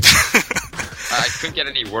 I couldn't get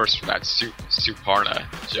any worse from that Suparna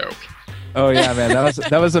joke. Oh yeah, man,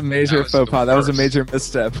 that was a major faux pas. That was a major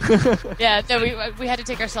misstep. Yeah, no, we had to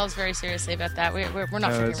take ourselves very seriously about that. We're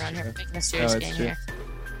not fucking around here. We're making a serious game here.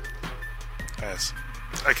 Yes.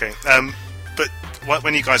 Okay. But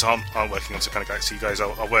when you guys aren't working on Suparna Galaxy, you guys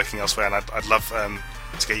are working elsewhere, and I'd love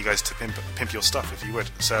to get you guys to pimp your stuff if you would.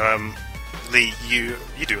 So, Leigh, you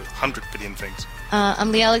do 100 billion things.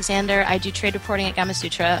 I'm Leigh Alexander. I do trade reporting at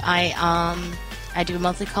Gamasutra. I do a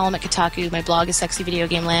monthly column at Kotaku. My blog is Sexy Video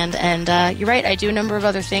Game Land. And you're right, I do a number of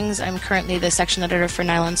other things. I'm currently the section editor for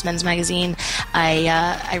Nylon's Men's Magazine.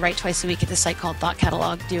 I write twice a week at this site called Thought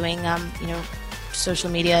Catalog, doing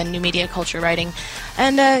social media and new media culture writing.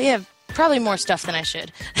 And probably more stuff than I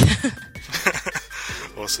should.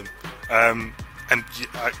 Awesome. And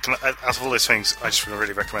out of all those things, I just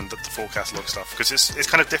really recommend the full catalogue stuff, because it's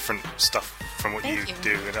kind of different stuff from what you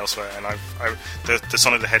do and elsewhere. And the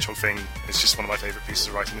Sonic the Hedgehog thing is just one of my favourite pieces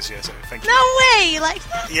of writing this year. So thank you. No way! You like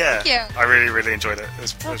that? Yeah, thank you. I really, really enjoyed it. It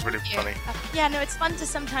was really funny. Yeah, no, it's fun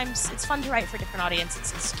to write for different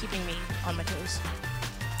audiences. It's keeping me on my toes.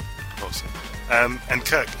 Awesome. And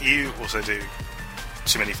Kirk, you also do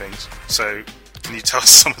too many things. So can you tell us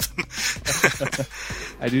some of them?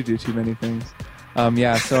 I do too many things.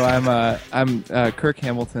 So I'm Kirk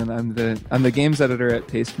Hamilton. I'm the games editor at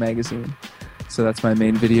Paste Magazine. So that's my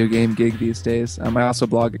main video game gig these days. I also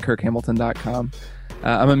blog at kirkhamilton.com.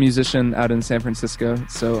 I'm a musician out in San Francisco,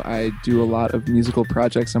 so I do a lot of musical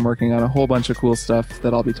projects. I'm working on a whole bunch of cool stuff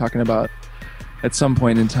that I'll be talking about at some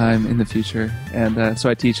point in time in the future. And so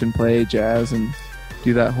I teach and play jazz and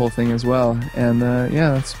do that whole thing as well. And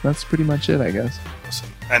that's pretty much it, I guess.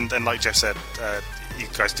 Awesome. And like Jeff said, you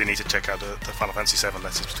guys do need to check out the Final Fantasy VII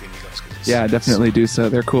letters between you guys. Yeah, definitely do so.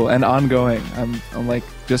 They're cool and ongoing. I'm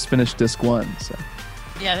just finished disc 1. So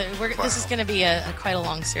yeah, this is going to be quite a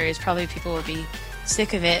long series. Probably people will be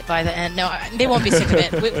sick of it by the end. No, they won't be sick of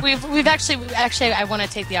it. We've actually, I want to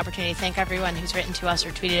take the opportunity to thank everyone who's written to us or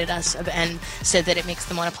tweeted at us and said that it makes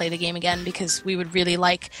them want to play the game again, because we would really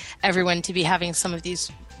like everyone to be having some of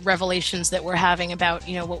these revelations that we're having about,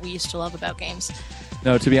 what we used to love about games.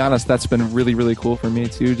 No, to be honest, that's been really, really cool for me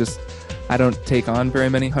too. I don't take on very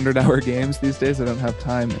many 100-hour games these days. I don't have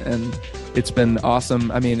time, and it's been awesome.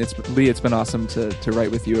 I mean, Leigh, it's been awesome to write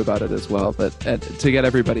with you about it as well, but to get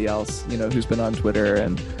everybody else, who's been on Twitter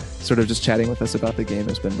and sort of just chatting with us about the game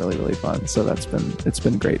has been really, really fun. So it's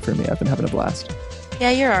been great for me. I've been having a blast.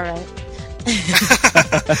 Yeah, you're all right.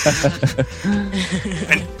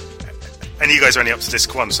 and you guys are only up to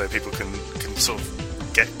disc 1, so people can sort of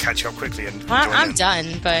catch you up quickly and I'm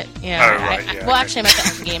done, but actually I'm at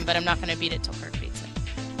the end game, but I'm not going to beat it till Kirk beats it.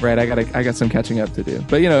 Right, I got some catching up to do.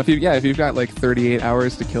 But if you've got like 38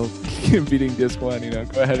 hours to kill beating disc 1,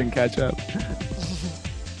 go ahead and catch up.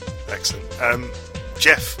 Excellent.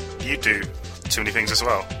 Jeff, you do too many things as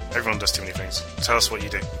well. Everyone does too many things. Tell us what you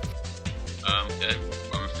do. I'm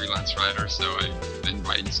a freelance writer, so I've been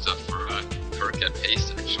writing stuff for Kirk at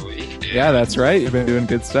Paste, actually. Yeah, that's right. You've been doing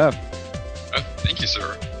good stuff. Thank you,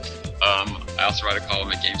 sir. I also write a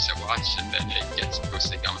column at Games That Watch, and then it gets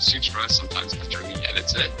posted at Gamasutra, sometimes after Leigh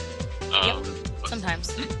edits it. Yep.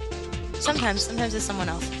 Sometimes. Sometimes it's someone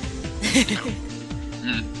else.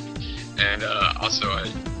 And also,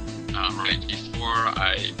 right before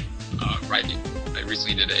I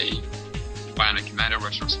recently did a Bionic Commando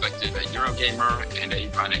retrospective at Eurogamer and a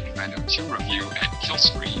Bionic Commando 2 review at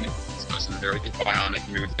Killscreen. So I was in a very good Bionic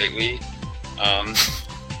mood lately.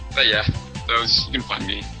 But yeah, those, you can find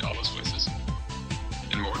me at all those places.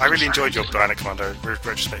 And more. I really enjoyed your Bionic Commando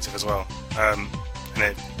retrospective as well. And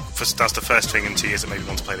it does the first thing in 2 years that made me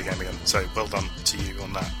want to play the game again. So well done to you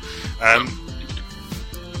on that.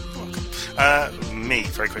 Welcome. Me,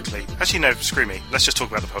 very quickly. Actually, no, screw me. Let's just talk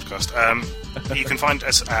about the podcast. You can find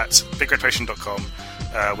us at bigredpotion.com.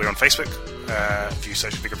 We're on Facebook. If you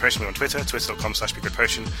search for Big Red Potion, we're on Twitter,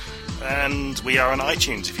 twitter.com/BigRedPotion. And we are on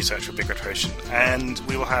iTunes if you search for Big Red Potion. And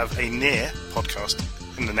we will have a near podcast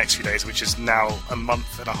in the next few days, which is now a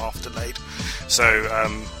month and a half delayed. So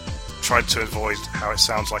tried to avoid how it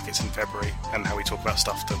sounds like it's in February and how we talk about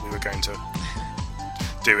stuff that we were going to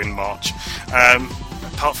do in March.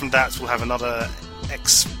 Apart from that, we'll have another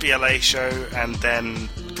XBLA show, and then,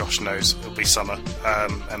 gosh knows, it'll be summer,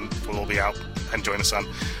 and we'll all be out enjoying the sun.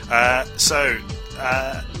 So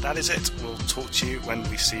that is it. We'll talk to you when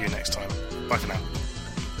we see you next time. Bye for now.